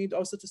 but we need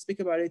also to speak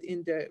about it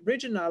in the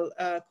regional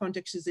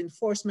context, is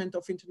enforcement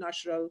of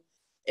international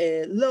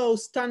law,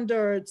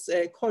 standards,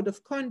 code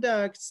of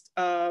conduct,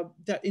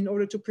 that in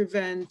order to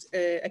prevent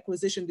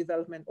acquisition,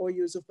 development, or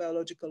use of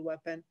biological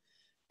weapon.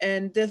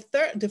 And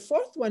the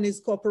fourth one is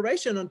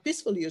cooperation on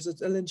peaceful use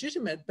of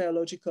legitimate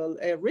biological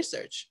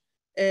research.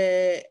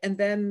 And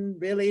then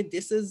really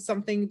this is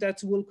something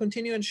that will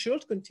continue and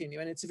should continue,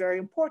 and it's very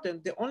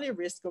important. The only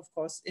risk, of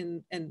course,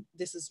 and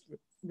this is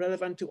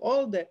relevant to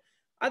all the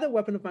other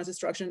weapon of mass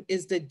destruction,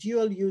 is the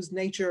dual use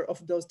nature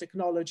of those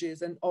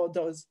technologies and all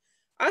those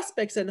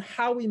aspects, and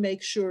how we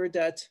make sure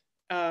that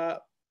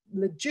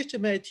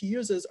legitimate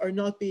uses are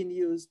not being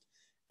used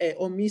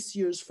or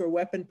misused for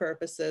weapon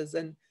purposes.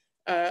 And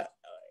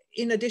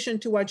in addition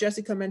to what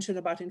Jessica mentioned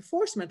about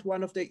enforcement,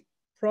 one of the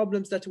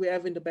problems that we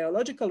have in the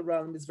biological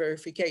realm is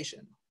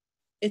verification.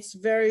 It's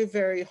very,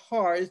 very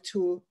hard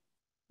to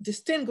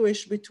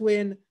distinguish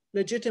between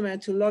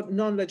legitimate to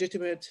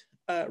non-legitimate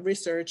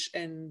research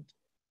and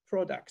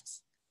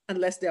products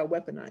unless they are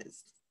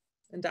weaponized,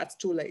 and that's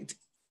too late.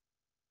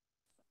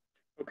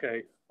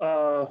 Okay,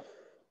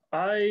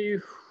 I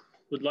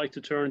would like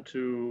to turn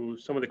to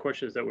some of the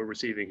questions that we're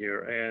receiving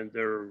here, and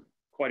there are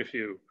quite a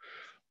few.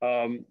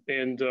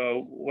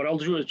 What I'll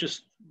do is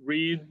just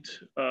read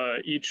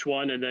each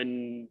one, and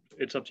then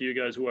it's up to you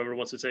guys, whoever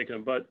wants to take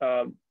them. But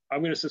I'm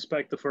going to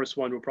suspect the first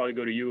one will probably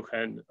go to you,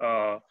 Hen,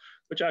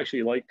 which I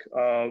actually like.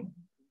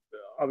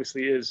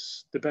 Obviously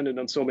is dependent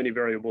on so many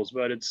variables,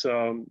 but it's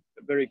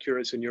very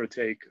curious in your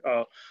take.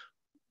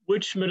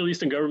 Which Middle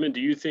Eastern government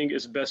do you think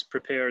is best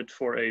prepared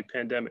for a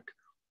pandemic?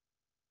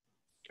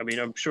 I mean,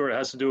 I'm sure it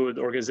has to do with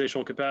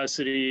organizational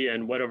capacity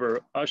and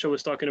whatever Asha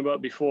was talking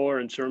about before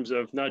in terms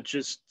of not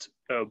just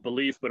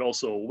belief, but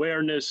also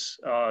awareness.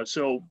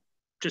 So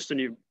just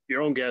in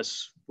your own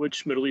guess,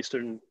 which Middle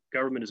Eastern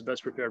government is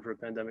best prepared for a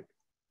pandemic?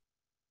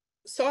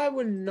 So I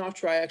will not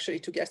try actually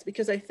to guess,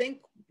 because I think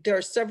there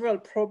are several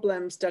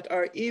problems that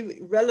are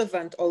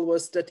irrelevant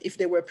always, that if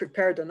they were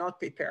prepared or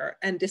not prepared.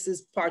 And this is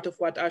part of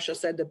what Asha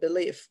said, the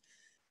belief.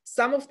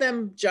 Some of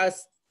them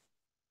just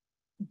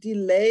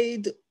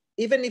delayed,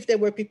 even if they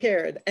were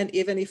prepared, and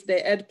even if they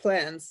had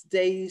plans,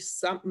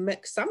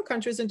 some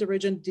countries in the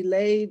region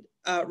delayed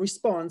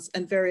response,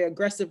 and very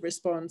aggressive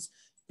response,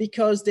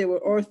 because they were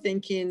all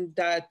thinking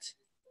that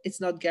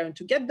it's not going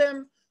to get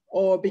them,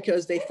 or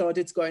because they thought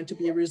it's going to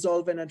be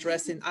resolved and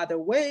addressed in other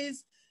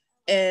ways.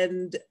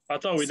 And I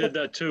thought we did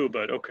that too,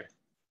 but okay.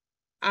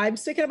 I'm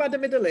speaking about the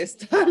Middle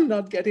East. I'm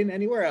not getting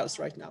anywhere else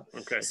right now.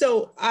 Okay.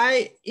 So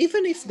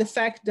even if the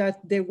fact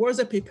that there was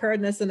a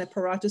preparedness and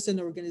apparatus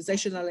and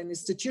organizational and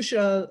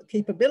institutional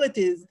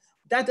capabilities,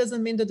 that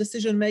doesn't mean the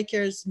decision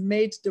makers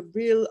made the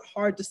real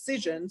hard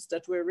decisions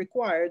that were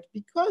required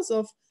because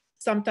of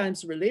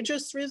sometimes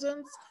religious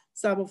reasons.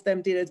 Some of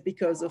them did it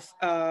because of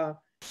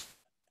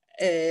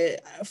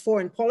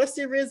foreign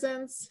policy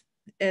reasons.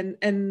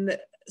 And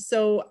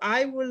so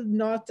I will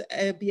not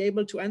be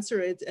able to answer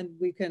it, and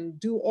we can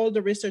do all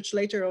the research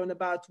later on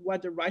about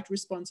what the right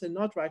response and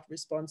not right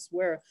response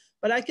were.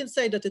 But I can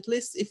say that at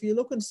least if you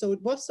look on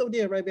both Saudi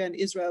Arabia and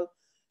Israel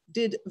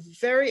did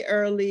very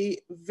early,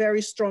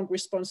 very strong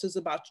responses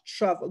about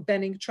travel,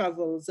 banning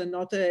travels, and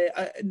not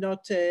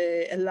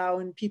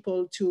allowing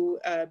people to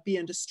be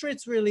in the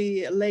streets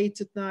really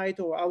late at night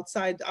or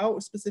outside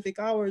specific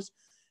hours,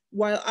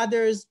 while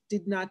others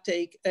did not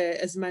take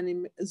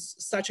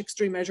such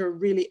extreme measure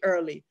really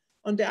early.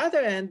 On the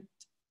other hand,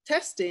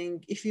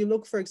 testing, if you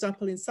look, for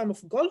example, in some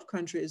of Gulf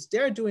countries,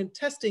 they're doing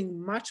testing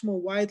much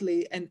more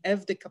widely and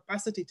have the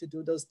capacity to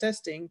do those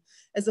testing,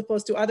 as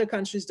opposed to other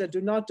countries that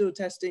do not do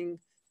testing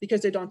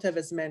because they don't have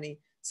as many.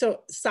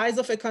 So size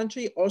of a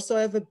country also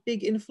have a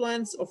big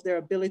influence of their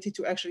ability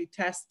to actually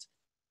test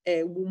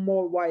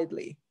more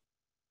widely.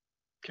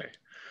 Okay.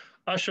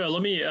 Asha,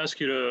 let me ask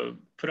you to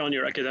put on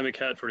your academic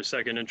hat for a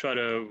second and try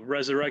to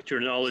resurrect your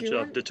knowledge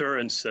of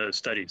deterrence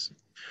studies.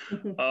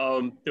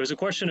 There was a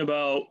question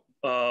about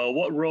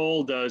what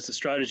role does the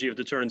strategy of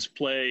deterrence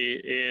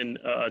play in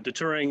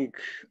deterring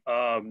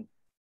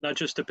not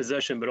just the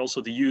possession, but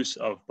also the use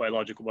of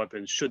biological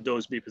weapons, should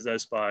those be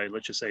possessed by,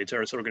 let's just say, a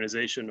terrorist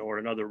organization or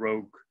another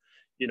rogue,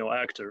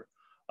 actor.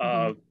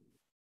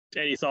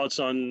 Any thoughts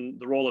on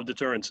the role of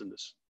deterrence in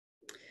this?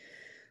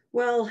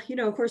 Well,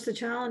 of course, the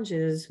challenge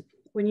is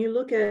when you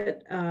look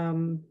at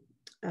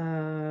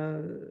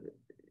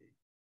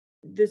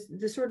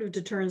this sort of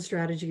deterrence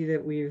strategy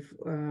that we've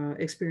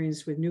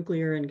experienced with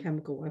nuclear and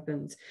chemical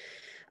weapons.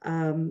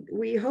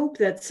 We hope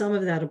that some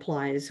of that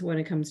applies when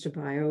it comes to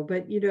bio,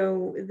 but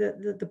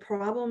the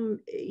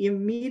problem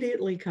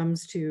immediately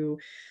comes to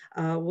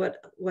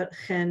what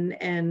Hen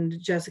and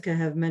Jessica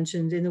have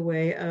mentioned in the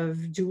way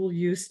of dual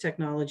use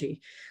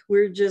technology.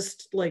 We're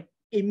just like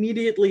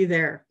immediately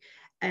there,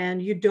 and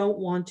you don't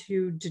want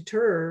to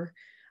deter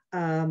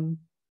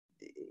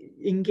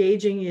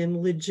engaging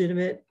in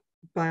legitimate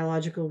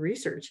biological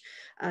research.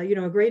 A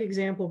great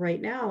example right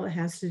now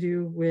has to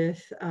do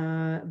with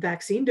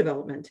vaccine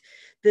development.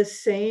 The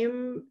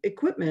same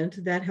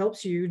equipment that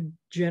helps you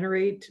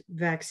generate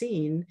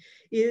vaccine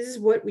is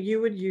what you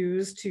would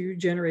use to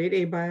generate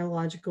a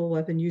biological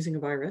weapon using a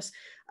virus,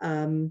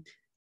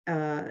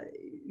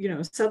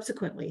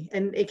 subsequently,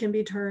 and it can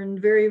be turned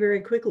very,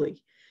 very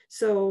quickly.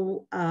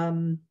 So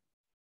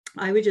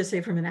I would just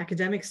say from an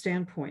academic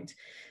standpoint,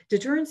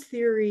 deterrence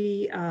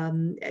theory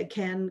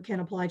can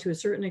apply to a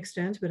certain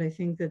extent, but I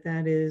think that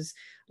that is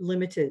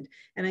limited.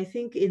 And I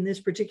think in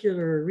this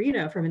particular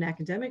arena, from an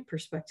academic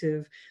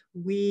perspective,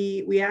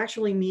 we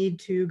actually need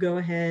to go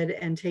ahead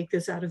and take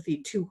this out of the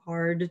too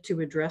hard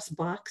to address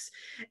box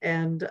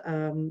and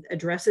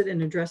address it,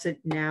 and address it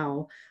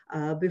now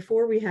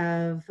before we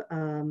have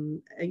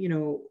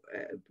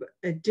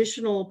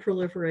additional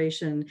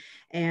proliferation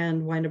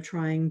and wind up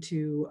trying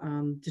to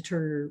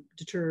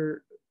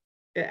deter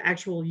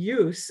actual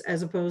use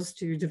as opposed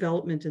to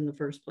development in the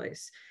first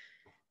place.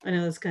 I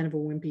know that's kind of a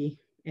wimpy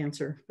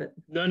answer, but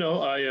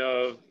no,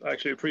 I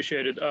actually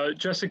appreciate it.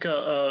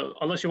 Jessica,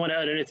 unless you want to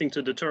add anything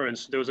to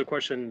deterrence, there was a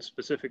question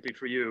specifically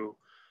for you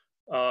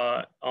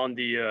on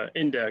the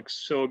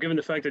index. So given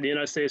the fact that the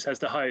United States has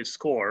the highest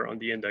score on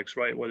the index,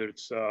 right, whether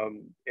it's,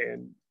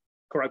 and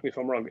correct me if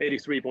I'm wrong,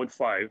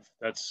 83.5,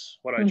 that's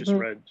what I just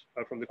read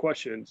from the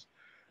questions,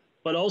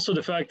 but also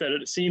the fact that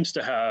it seems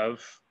to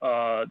have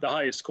the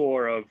highest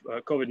score of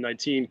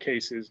COVID-19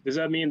 cases, does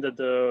that mean that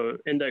the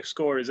index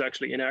score is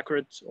actually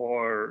inaccurate,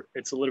 or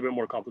it's a little bit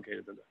more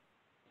complicated than that?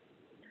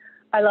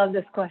 I love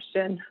this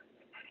question.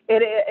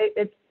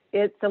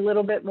 It's a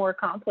little bit more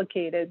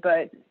complicated,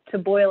 but to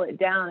boil it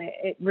down,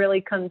 it really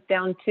comes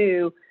down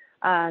to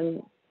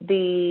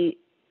the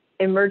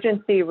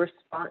emergency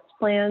response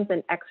plans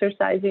and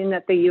exercising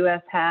that the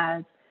U.S.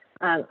 has,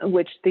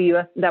 which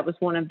that was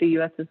one of the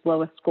U.S.'s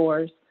lowest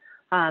scores.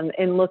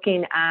 In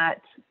looking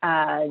at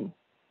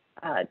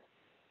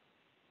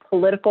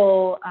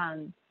political,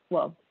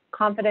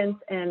 confidence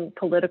in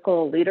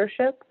political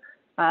leadership,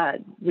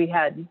 the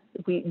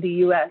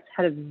U.S.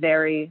 had a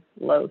very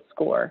low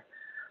score.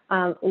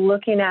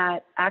 Looking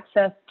at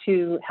access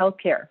to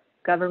healthcare,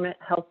 government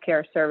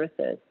healthcare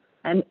services,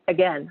 and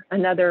again,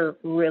 another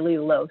really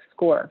low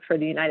score for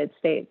the United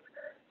States.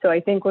 So I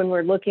think when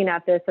we're looking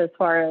at this as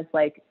far as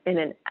like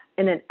in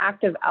an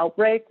active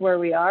outbreak where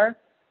we are,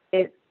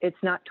 it's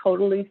not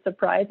totally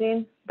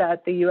surprising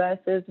that the U.S.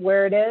 is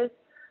where it is.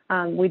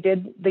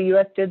 The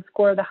U.S. did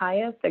score the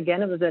highest.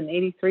 Again, it was an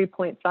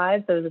 83.5,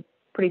 so it was a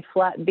pretty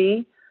flat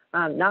B.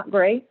 Not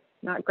great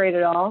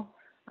at all.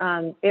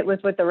 It was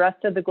with the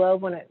rest of the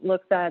globe when it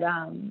looks at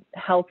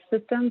health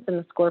systems and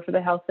the score for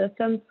the health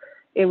systems.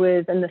 It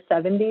was in the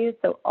 70s,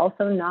 so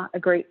also not a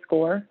great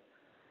score.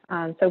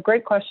 So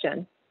great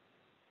question.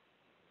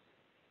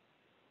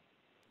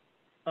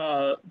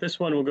 This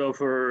one will go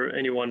for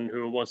anyone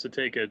who wants to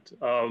take it.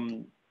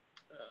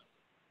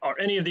 Are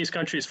any of these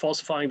countries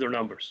falsifying their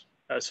numbers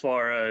as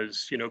far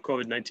as,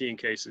 COVID-19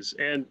 cases?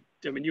 And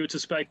I mean, you would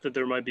suspect that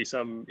there might be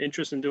some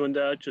interest in doing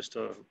that just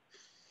to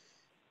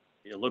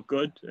look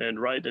good and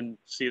right and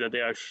see that they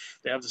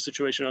have the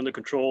situation under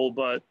control.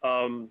 But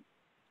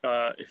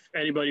if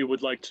anybody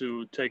would like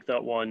to take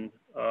that one,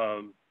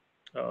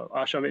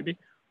 Asha, maybe?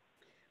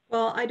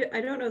 Well, I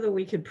don't know that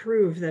we could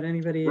prove that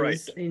anybody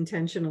is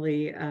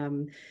intentionally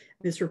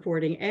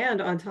misreporting.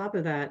 And on top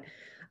of that,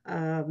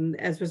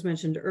 as was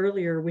mentioned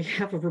earlier, we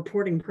have a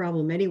reporting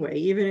problem anyway,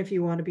 even if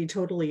you want to be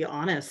totally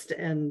honest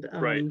and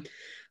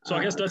So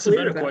I guess that's a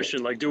better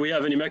question. Like, do we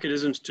have any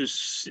mechanisms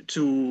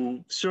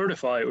to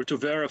certify or to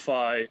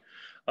verify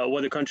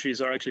whether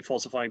countries are actually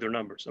falsifying their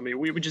numbers? I mean,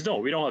 we just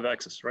don't. We don't have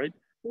access, right?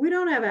 We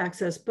don't have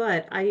access,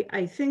 but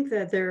I think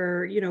that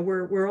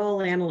we're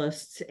all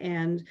analysts,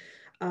 and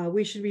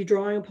we should be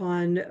drawing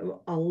upon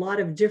a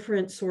lot of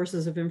different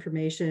sources of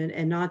information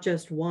and not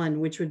just one,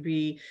 which would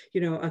be,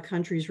 a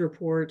country's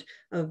report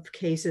of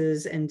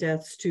cases and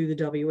deaths to the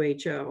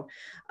WHO.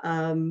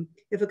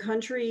 If a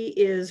country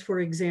is, for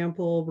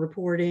example,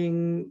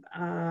 reporting,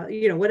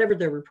 whatever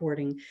they're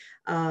reporting,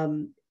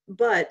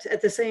 but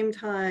at the same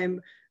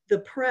time, the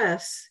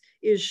press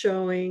is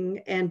showing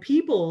and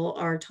people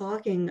are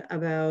talking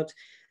about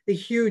the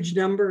huge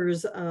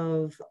numbers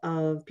of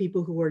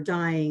people who are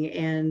dying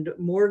and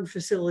morgue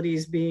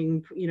facilities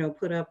being,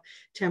 put up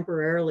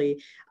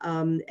temporarily.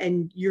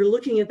 And you're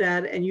looking at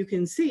that and you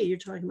can see, you're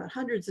talking about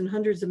hundreds and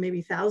hundreds of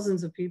maybe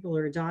thousands of people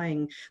are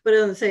dying. But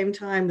at the same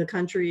time, the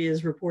country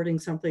is reporting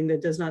something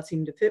that does not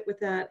seem to fit with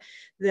that.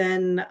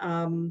 Then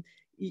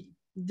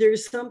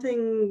there's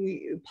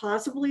something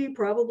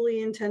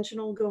probably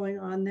intentional going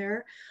on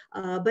there.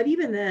 But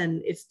even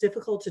then, it's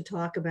difficult to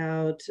talk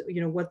about,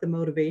 what the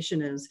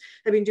motivation is.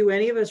 I mean, do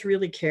any of us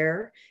really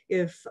care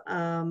if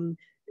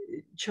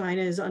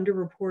China is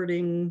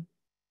underreporting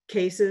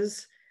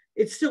cases?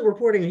 It's still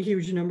reporting a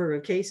huge number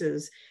of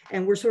cases,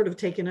 and we're sort of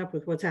taken up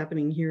with what's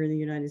happening here in the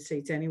United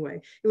States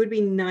anyway. It would be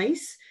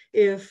nice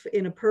if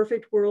in a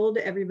perfect world,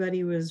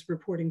 everybody was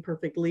reporting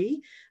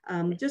perfectly,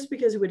 just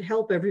because it would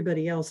help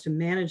everybody else to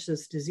manage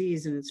this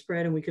disease and its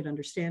spread, and we could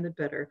understand it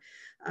better.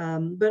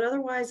 But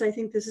otherwise, I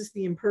think this is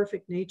the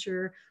imperfect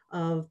nature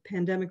of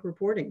pandemic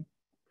reporting.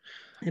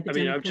 I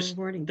mean, I'm just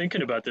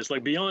thinking about this,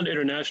 like beyond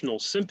international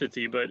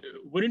sympathy, but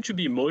wouldn't you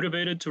be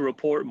motivated to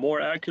report more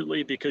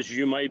accurately because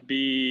you might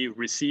be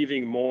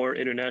receiving more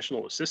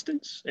international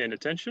assistance and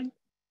attention?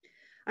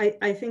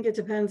 I think it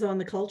depends on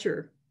the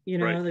culture. you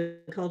know, the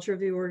culture of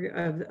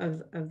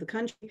the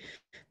country,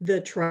 the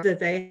trust that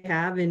they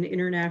have in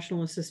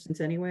international assistance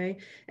anyway,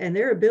 and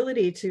their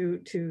ability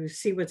to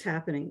see what's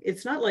happening.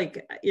 It's not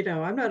like, you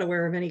know, I'm not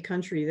aware of any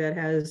country that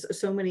has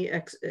so many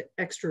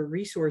extra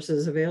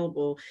resources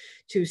available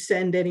to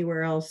send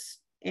anywhere else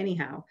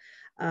anyhow.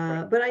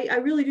 But I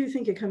really do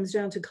think it comes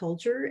down to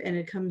culture, and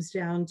it comes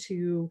down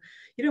to,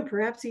 you know,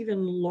 perhaps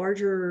even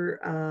larger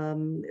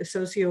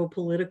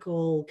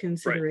socio-political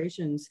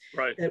considerations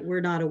that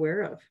we're not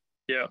aware of.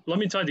 Yeah, let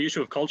me tie the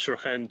issue of culture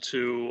and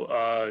to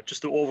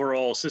just the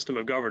overall system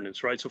of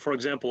governance, right? So, for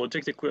example,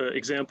 take the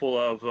example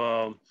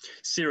of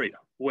Syria,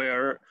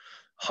 where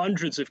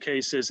hundreds of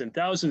cases and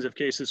thousands of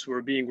cases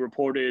were being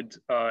reported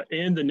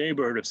in the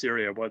neighborhood of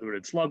Syria, whether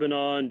it's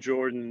Lebanon,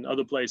 Jordan,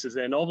 other places.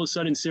 And all of a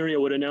sudden, Syria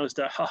would announce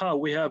that, haha,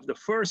 we have the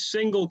first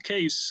single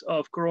case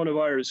of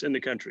coronavirus in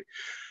the country.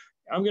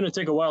 I'm going to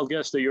take a wild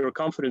guess that your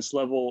confidence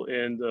level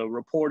in the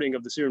reporting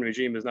of the Syrian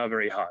regime is not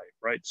very high,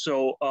 right?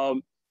 So,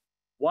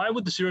 why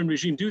would the Syrian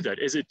regime do that?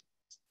 Is it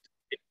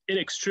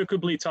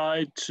inextricably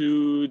tied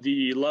to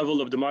the level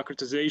of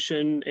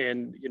democratization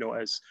and, you know,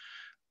 as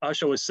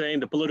Asha was saying,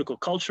 the political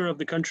culture of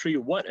the country?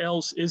 What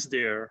else is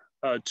there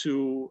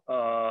to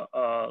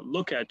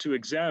look at, to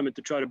examine,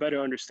 to try to better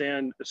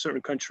understand a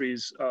certain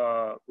country's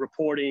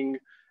reporting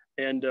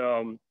and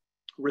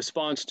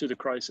response to the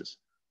crisis?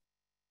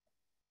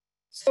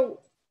 So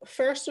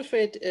first of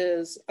it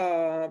is,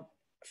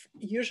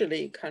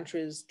 usually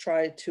countries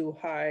try to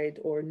hide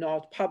or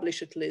not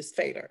publish at least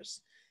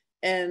failures.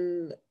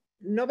 And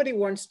nobody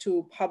wants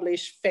to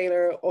publish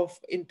failure of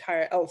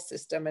entire health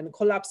system and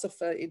collapse of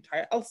the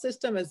entire health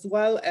system, as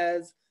well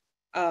as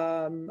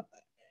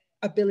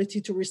ability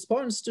to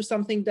respond to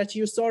something that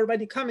you saw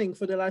already coming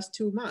for the last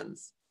 2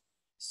 months.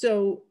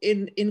 So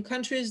in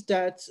countries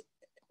that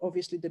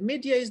obviously the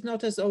media is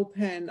not as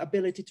open,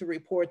 ability to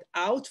report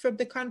out from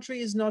the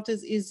country is not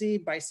as easy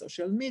by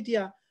social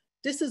media,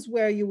 this is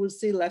where you will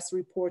see less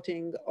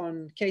reporting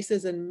on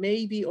cases, and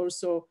maybe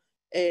also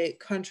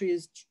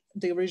countries,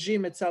 the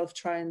regime itself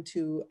trying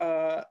to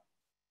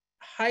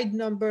hide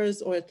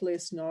numbers, or at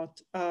least not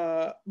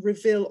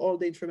reveal all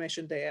the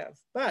information they have.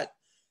 But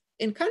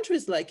in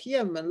countries like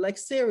Yemen, like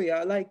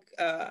Syria, like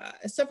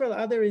several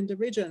other in the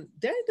region,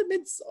 they're in the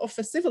midst of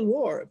a civil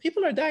war.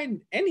 People are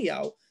dying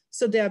anyhow.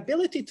 So the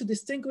ability to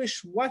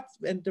distinguish what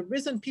and the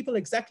reason people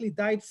exactly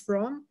died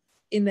from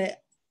in a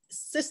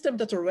system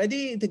that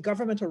already, the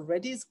government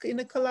already is in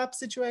a collapse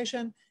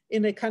situation,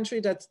 in a country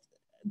that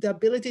the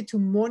ability to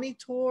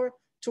monitor,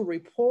 to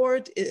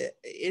report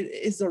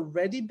is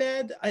already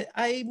bad.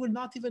 I would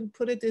not even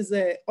put it as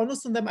a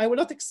onus on them. I would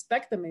not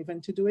expect them even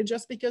to do it,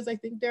 just because I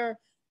think they're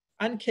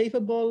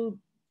incapable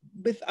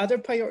with other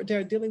priorities.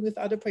 They're dealing with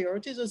other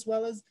priorities, as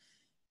well as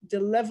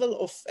the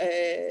level of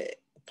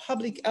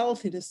public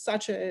health. It is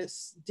such a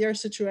dear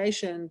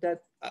situation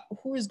that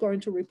who is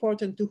going to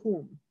report and to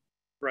whom?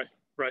 Right.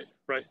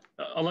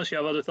 Unless you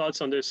have other thoughts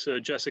on this,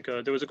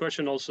 Jessica, there was a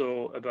question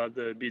also about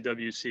the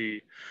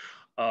BWC.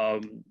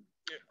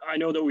 I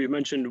know that we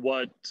mentioned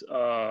what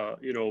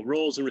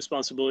roles and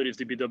responsibilities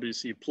the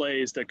BWC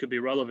plays that could be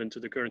relevant to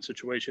the current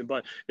situation,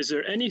 but is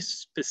there any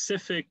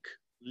specific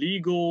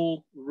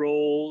legal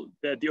role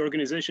that the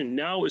organization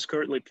now is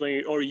currently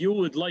playing, or you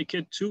would like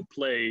it to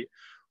play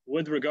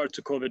with regard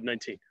to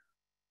COVID-19?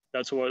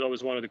 That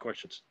was one of the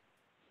questions.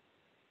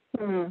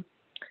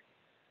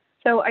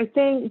 So I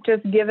think,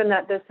 just given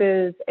that this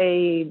is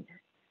a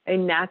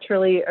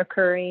naturally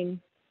occurring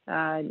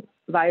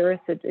virus,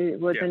 it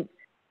wasn't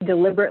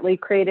deliberately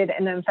created.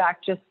 And in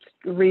fact, just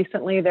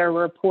recently there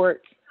were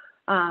reports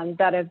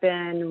that have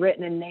been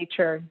written in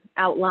Nature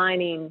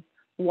outlining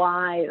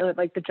why,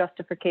 like the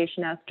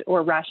justification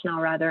or rationale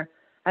rather,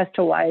 as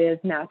to why it is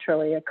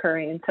naturally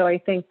occurring. So I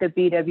think the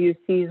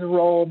BWC's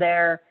role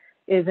there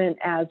isn't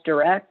as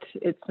direct.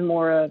 It's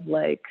more of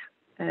like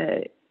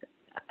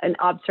an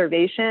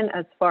observation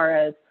as far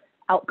as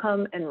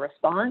outcome and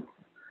response,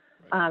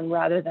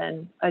 rather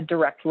than a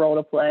direct role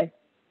to play.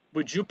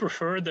 Would you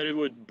prefer that it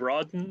would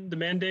broaden the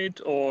mandate,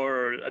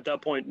 or at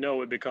that point,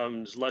 no, it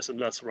becomes less and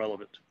less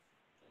relevant?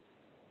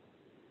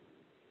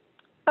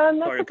 That's a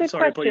good question.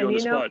 Sorry to put you on the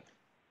spot.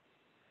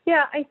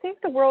 Yeah, I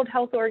think the World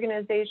Health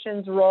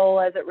Organization's role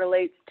as it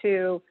relates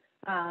to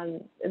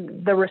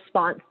the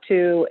response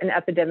to an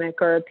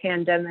epidemic or a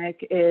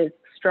pandemic is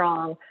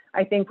strong.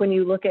 I think when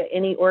you look at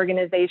any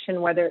organization,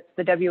 whether it's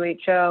the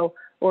WHO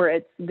or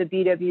it's the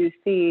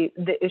BWC,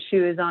 the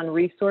issue is on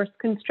resource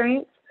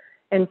constraints.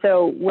 And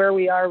so where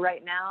we are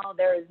right now,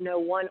 there is no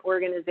one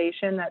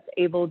organization that's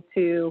able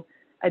to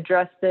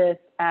address this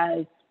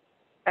as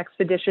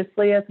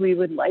expeditiously as we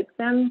would like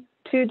them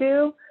to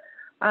do.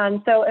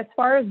 So as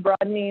far as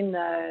broadening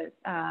the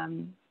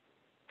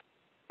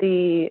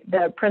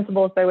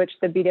principles by which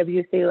the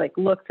BWC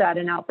looks at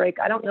an outbreak,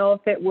 I don't know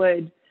if it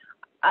would.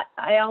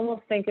 I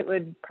almost think it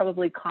would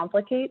probably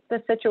complicate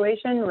the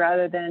situation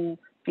rather than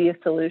be a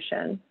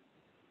solution.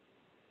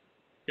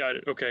 Got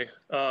it. Okay.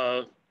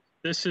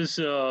 This is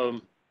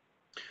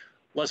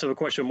less of a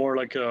question, more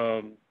like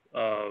a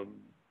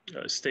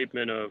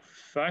statement of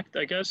fact,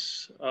 I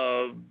guess.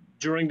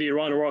 During the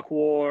Iran-Iraq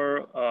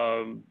War,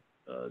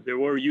 there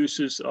were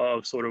uses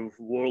of sort of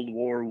World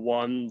War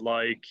I,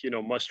 like,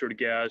 mustard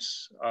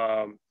gas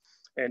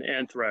and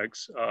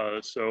anthrax.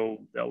 So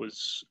that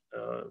was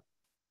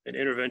an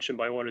intervention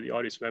by one of the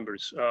audience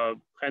members.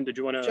 Han, did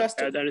you want to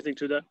add anything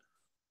to that?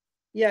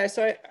 Yeah,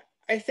 so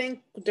I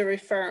think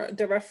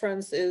the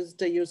reference is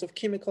the use of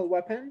chemical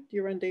weapon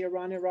during the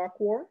Iran-Iraq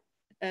War,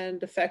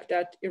 and the fact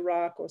that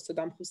Iraq or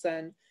Saddam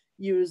Hussein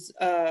used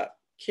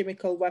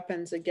chemical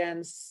weapons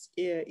against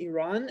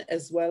Iran,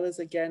 as well as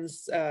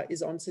against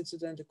his own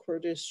citizen, the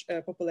Kurdish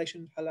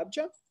population in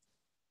Halabja.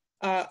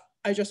 I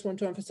just want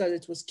to emphasize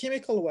it was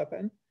chemical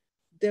weapon.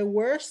 There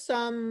were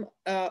some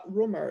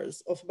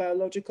rumors of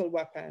biological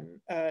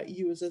weapon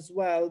use as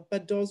well,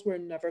 but those were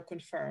never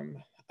confirmed.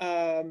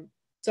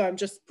 So I'm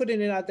just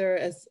putting it out there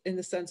as in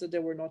the sense that they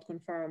were not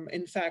confirmed.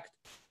 In fact,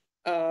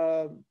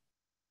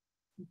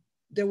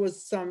 there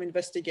was some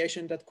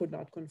investigation that could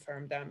not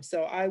confirm them.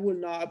 So I will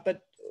not,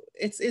 but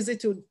it's easy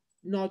to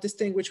not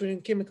distinguish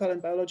between chemical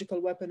and biological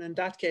weapon. In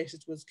that case,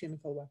 it was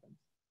chemical weapon.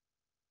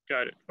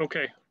 Got it.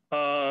 Okay.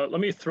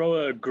 Let me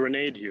throw a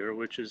grenade here,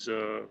 which is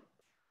a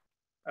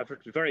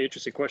very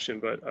interesting question,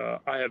 but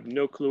I have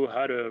no clue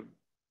how to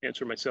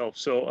answer myself.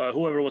 So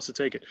whoever wants to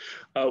take it.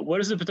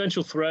 What is the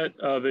potential threat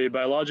of a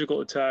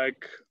biological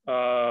attack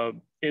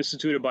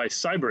instituted by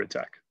cyber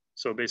attack?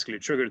 So basically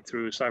triggered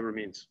through cyber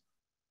means.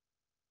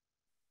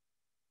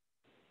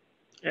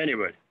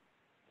 Anybody?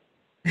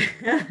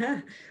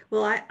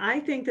 Well, I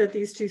think that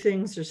these two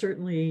things are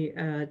certainly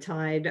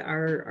tied.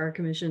 Our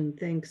commission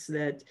thinks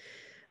that,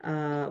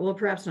 well,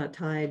 perhaps not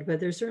tied, but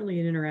there's certainly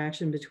an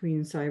interaction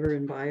between cyber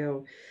and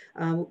bio.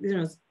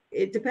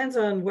 It depends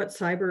on what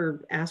cyber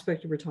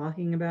aspect we're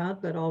talking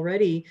about, but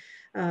already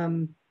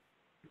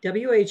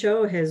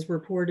WHO has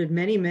reported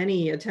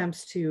many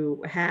attempts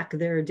to hack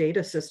their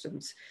data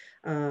systems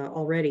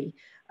already.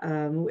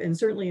 And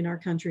certainly in our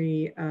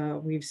country,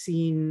 we've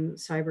seen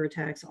cyber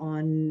attacks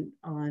on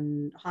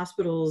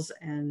hospitals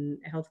and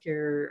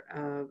healthcare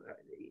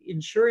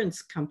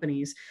insurance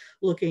companies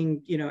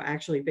looking,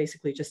 actually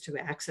basically just to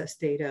access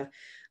data.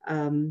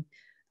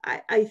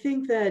 I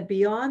think that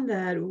beyond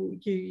that,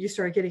 you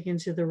start getting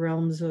into the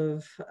realms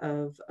of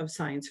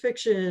science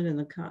fiction and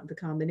the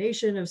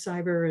combination of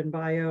cyber and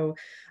bio,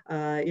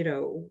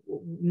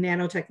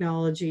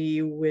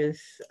 nanotechnology with,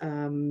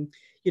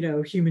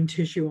 human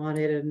tissue on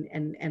it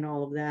and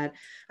all of that.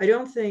 I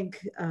don't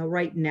think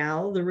right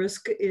now the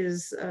risk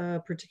is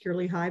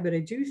particularly high, but I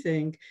do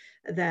think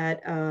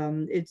that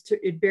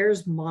it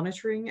bears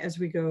monitoring as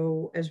we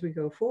go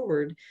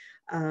forward.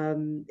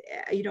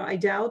 I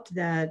doubt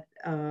that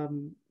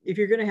if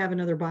you're going to have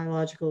another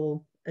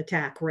biological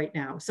attack right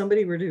now,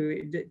 somebody were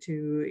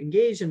to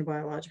engage in a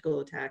biological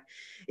attack,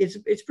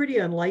 it's pretty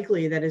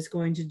unlikely that it's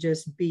going to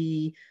just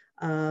be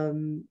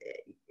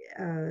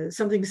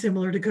something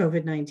similar to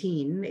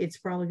COVID-19. It's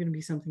probably going to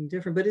be something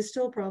different, but it's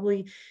still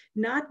probably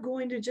not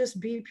going to just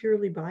be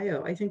purely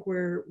bio. I think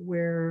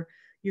where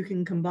you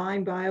can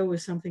combine bio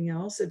with something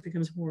else, it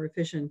becomes a more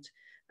efficient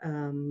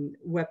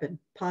weapon,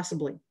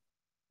 possibly.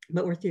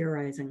 But we're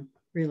theorizing,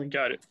 really.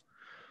 Got it.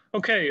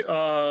 Okay,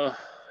 the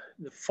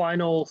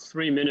final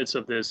 3 minutes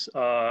of this,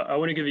 I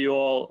want to give you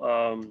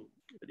all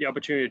the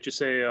opportunity to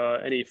say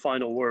any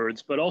final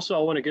words, but also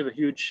I want to give a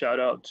huge shout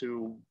out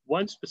to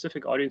one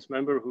specific audience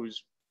member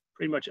who's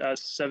pretty much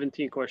asked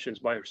 17 questions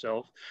by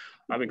herself.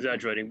 I'm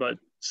exaggerating, but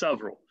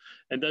several.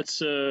 And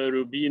that's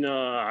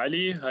Rubina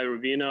Ali. Hi,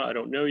 Rubina. I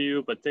don't know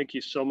you, but thank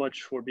you so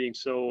much for being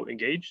so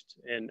engaged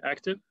and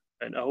active.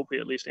 And I hope we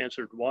at least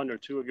answered one or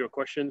two of your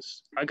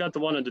questions. I got the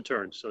one on the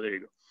turn, so there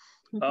you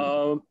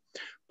go.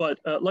 But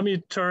let me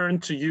turn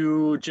to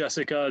you,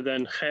 Jessica,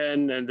 then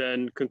Hen, and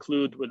then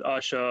conclude with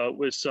Asha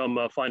with some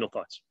final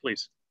thoughts,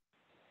 please.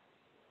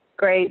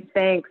 Great,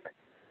 thanks.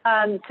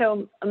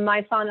 So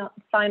my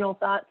final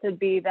thoughts would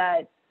be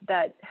that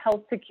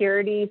health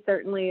security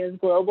certainly is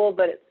global,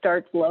 but it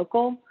starts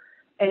local.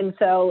 And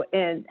so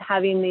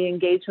having the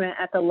engagement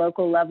at the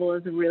local level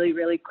is really,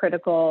 really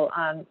critical.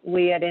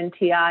 We at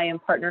NTI, in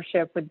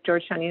partnership with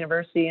Georgetown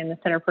University and the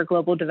Center for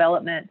Global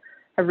Development,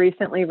 have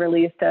recently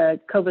released a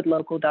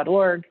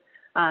covidlocal.org.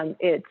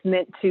 It's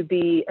meant to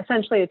be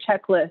essentially a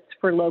checklist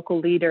for local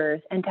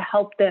leaders and to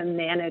help them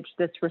manage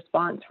this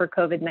response for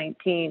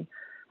COVID-19.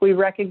 We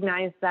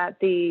recognize that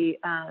the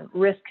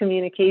risk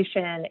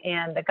communication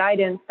and the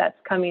guidance that's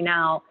coming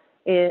out,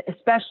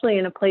 especially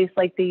in a place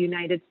like the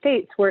United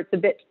States, where it's a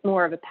bit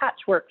more of a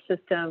patchwork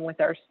system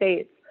with our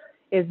states,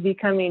 is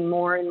becoming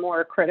more and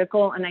more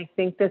critical. And I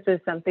think this is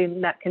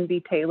something that can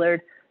be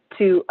tailored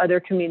to other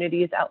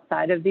communities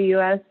outside of the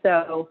U.S.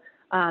 So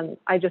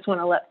I just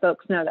want to let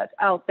folks know that's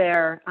out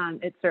there.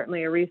 It's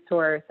certainly a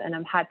resource, and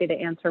I'm happy to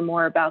answer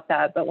more about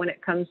that. But when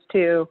it comes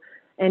to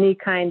any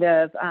kind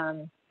of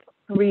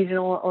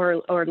regional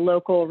or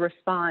local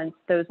response,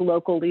 those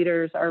local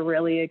leaders are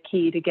really a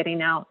key to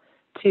getting out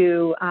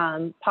to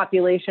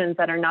populations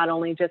that are not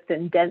only just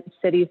in dense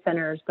city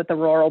centers, but the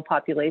rural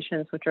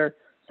populations, which are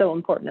so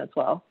important as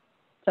well.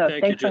 So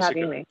thanks for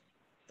having me.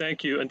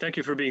 Thank you, and thank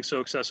you for being so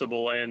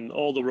accessible and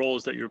all the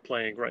roles that you're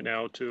playing right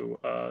now to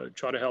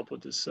try to help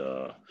with this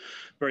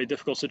very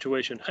difficult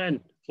situation. Hen,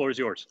 floor is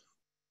yours.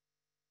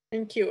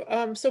 Thank you.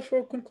 So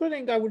for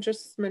concluding, I would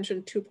just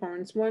mention 2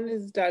 points. One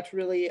is that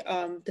really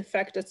the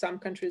fact that some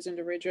countries in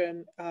the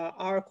region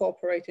are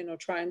cooperating or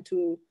trying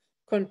to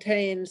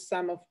contain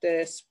some of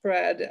the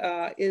spread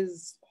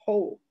is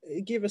hope,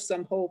 give us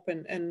some hope.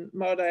 And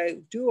what I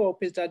do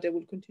hope is that they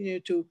will continue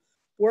to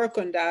work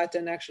on that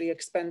and actually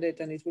expand it,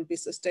 and it will be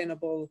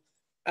sustainable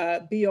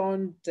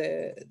beyond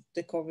the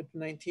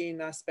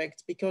COVID-19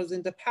 aspect. Because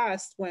in the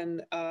past,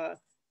 when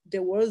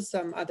there was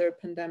some other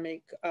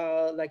pandemic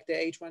like the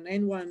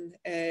H1N1,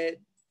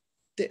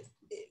 the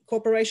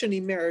cooperation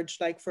emerged,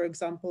 like for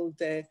example,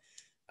 the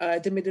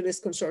Middle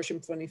East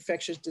Consortium for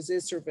Infectious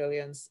Disease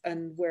Surveillance,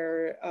 and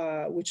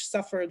which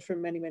suffered for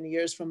many, many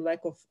years from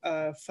lack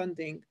of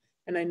funding.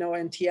 And I know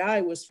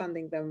NTI was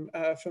funding them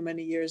for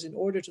many years in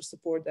order to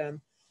support them.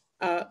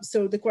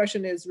 So the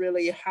question is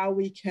really how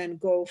we can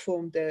go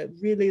from the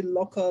really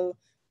local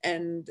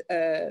and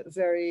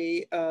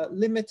very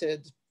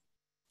limited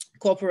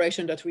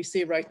cooperation that we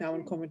see right now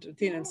in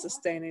COVID-19 and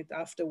sustain it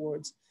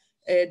afterwards.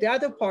 The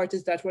other part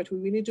is that what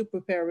we need to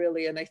prepare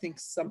really, and I think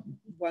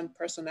one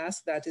person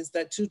asked that, is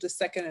that to the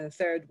second and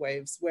third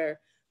waves,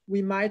 where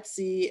we might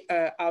see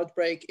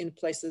outbreak in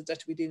places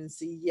that we didn't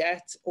see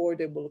yet, or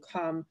they will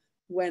come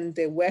when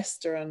the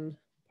Western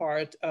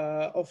part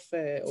of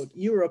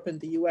Europe and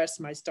the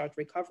US might start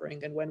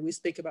recovering. And when we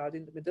speak about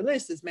in the Middle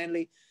East, is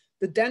mainly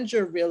the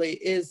danger really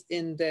is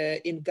in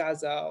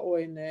Gaza or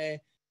in the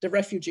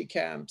refugee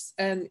camps,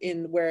 and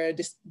in where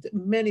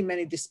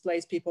many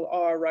displaced people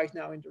are right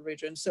now in the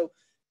region. So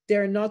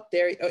they're not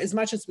there, as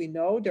much as we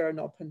know, there are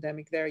no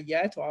pandemic there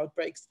yet or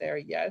outbreaks there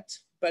yet,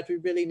 but we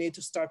really need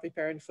to start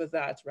preparing for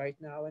that right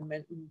now and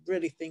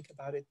really think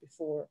about it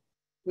before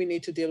we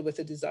need to deal with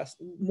a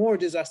disaster, more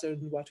disaster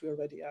than what we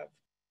already have.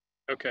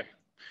 Okay.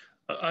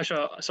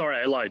 Asha, sorry,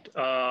 I lied.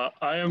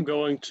 I am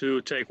going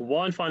to take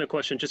one final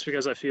question just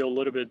because I feel a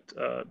little bit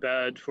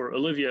bad for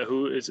Olivia,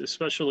 who is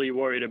especially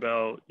worried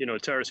about,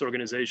 terrorist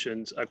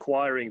organizations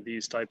acquiring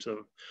these types of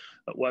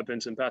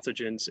weapons and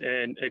pathogens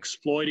and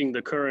exploiting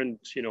the current,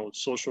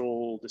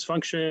 social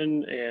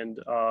dysfunction and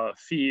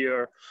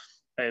fear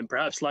and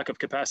perhaps lack of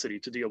capacity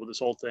to deal with this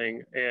whole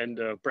thing, and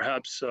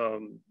perhaps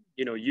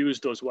use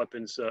those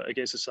weapons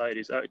against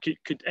societies.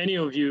 Could any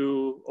of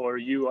you or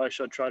you,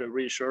 Asha, try to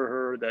reassure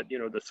her that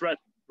the threat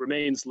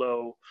remains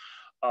low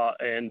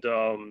and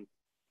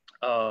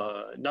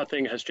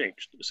nothing has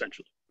changed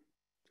essentially?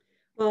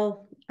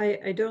 Well,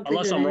 I don't.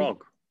 Unless I'm wrong.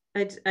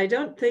 I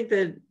don't think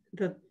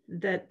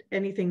that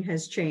anything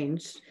has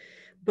changed,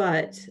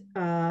 but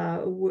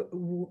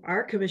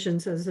our commission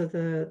says that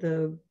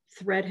the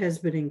threat has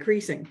been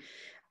increasing.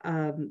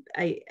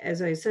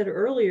 As I said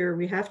earlier,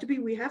 we have to be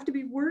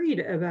worried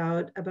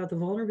about the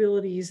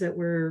vulnerabilities that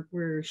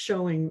we're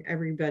showing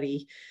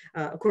everybody.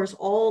 Of course,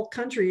 all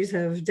countries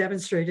have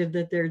demonstrated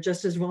that they're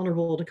just as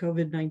vulnerable to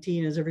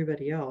COVID-19 as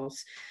everybody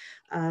else.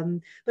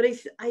 But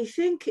I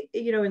think,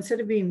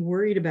 instead of being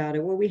worried about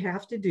it, what we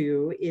have to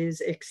do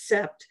is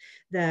accept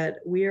that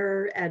we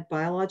are at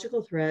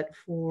biological threat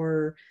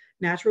for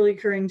naturally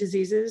occurring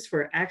diseases,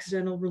 for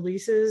accidental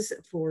releases,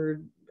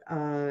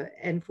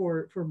 and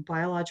for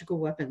biological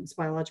weapons,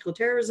 biological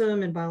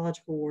terrorism and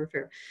biological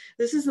warfare.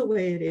 This is the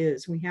way it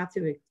is.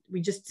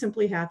 We just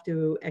simply have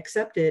to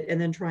accept it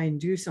and then try and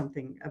do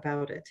something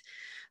about it.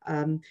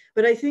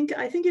 But I think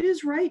it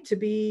is right to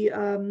be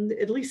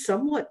at least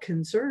somewhat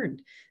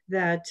concerned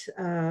that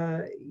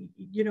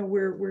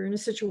we're in a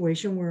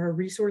situation where our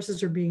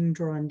resources are being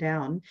drawn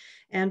down,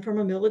 and from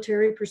a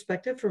military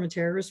perspective, from a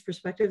terrorist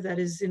perspective, that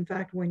is in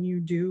fact when you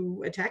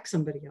do attack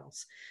somebody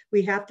else.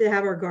 We have to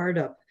have our guard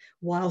up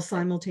while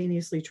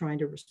simultaneously trying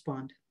to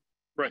respond.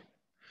 Right.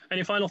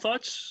 Any final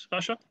thoughts,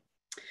 Asha?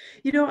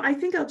 I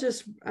think I'll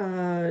just,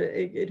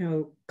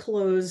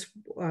 close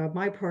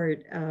my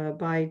part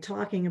by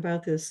talking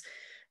about this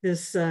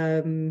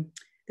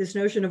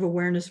notion of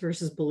awareness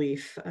versus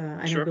belief.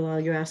 I know, Bilal,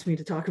 you asked me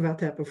to talk about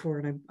that before,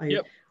 and I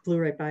flew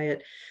right by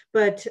it.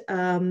 But,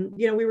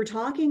 we were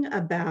talking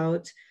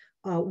about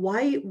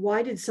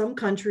why did some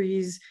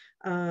countries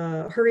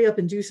hurry up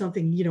and do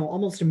something,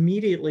 almost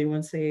immediately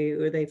once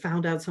they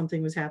found out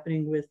something was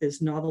happening with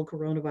this novel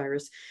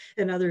coronavirus,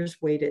 and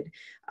others waited.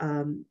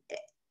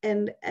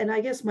 And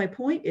I guess my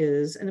point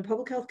is, and the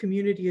public health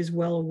community is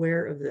well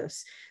aware of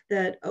this,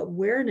 that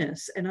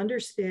awareness and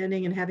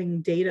understanding and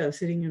having data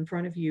sitting in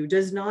front of you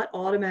does not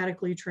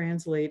automatically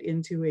translate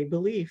into a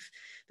belief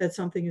that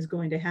something is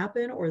going to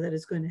happen or that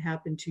it's going to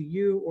happen to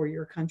you or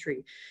your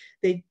country.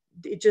 It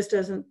just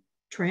doesn't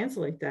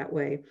translate that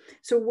way.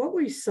 So what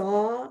we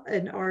saw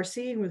and are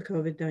seeing with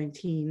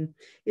COVID-19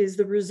 is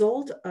the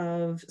result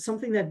of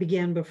something that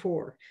began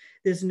before.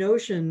 This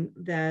notion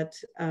that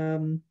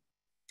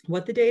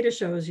what the data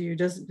shows you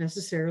doesn't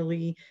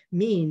necessarily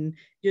mean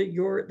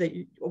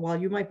while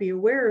you might be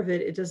aware of it,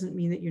 it doesn't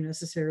mean that you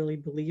necessarily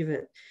believe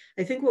it.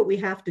 I think what we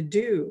have to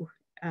do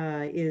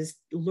is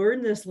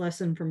learn this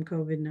lesson from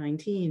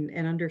COVID-19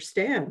 and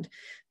understand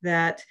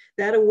that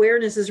that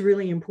awareness is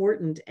really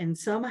important, and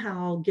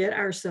somehow get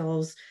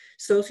ourselves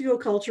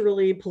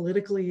socioculturally,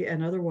 politically,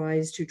 and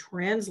otherwise to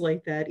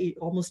translate that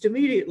almost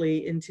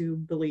immediately into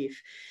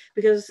belief.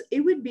 Because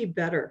it would be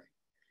better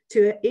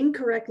to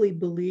incorrectly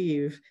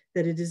believe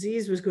that a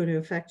disease was going to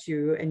affect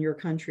you and your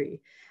country,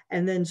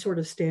 and then sort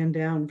of stand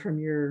down from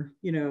your,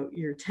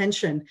 your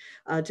tension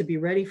to be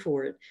ready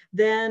for it,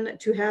 than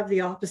to have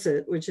the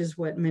opposite, which is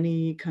what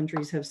many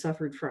countries have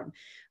suffered from.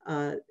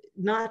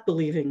 Not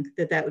believing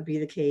that that would be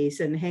the case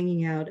and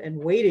hanging out and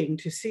waiting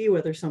to see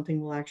whether something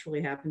will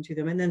actually happen to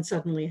them, and then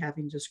suddenly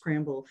having to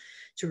scramble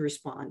to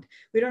respond.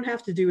 We don't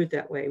have to do it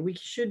that way. We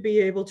should be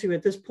able to,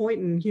 at this point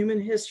in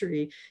human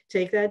history,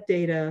 take that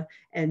data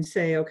and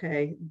say,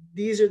 okay,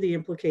 these are the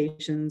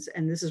implications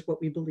and this is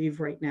what we believe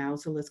right now.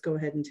 So let's go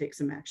ahead and take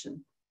some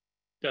action.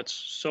 That's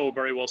so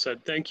very well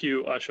said. Thank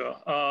you,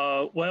 Asha.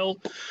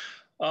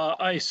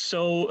 I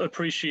so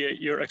appreciate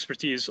your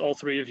expertise, all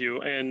three of you,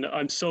 and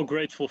I'm so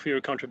grateful for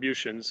your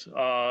contributions.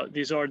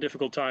 These are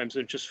difficult times,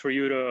 and just for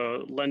you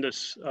to lend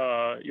us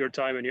your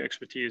time and your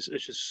expertise,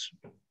 it's just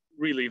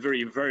really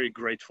very, very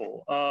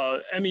grateful.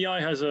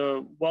 MEI has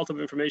a wealth of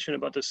information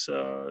about this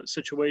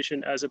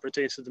situation as it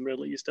pertains to the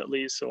Middle East, at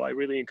least, so I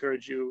really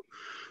encourage you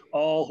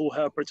all who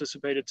have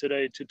participated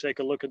today to take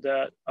a look at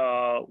that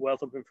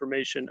wealth of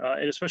information,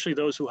 and especially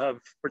those who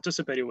have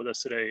participated with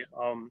us today.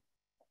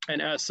 And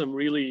ask some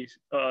really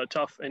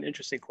tough and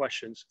interesting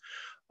questions.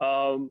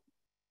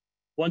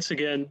 Once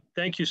again,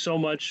 thank you so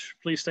much.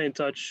 Please stay in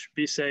touch,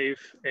 be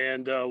safe,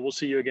 and we'll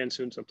see you again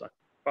soon sometime.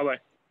 Bye-bye.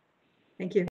 Thank you.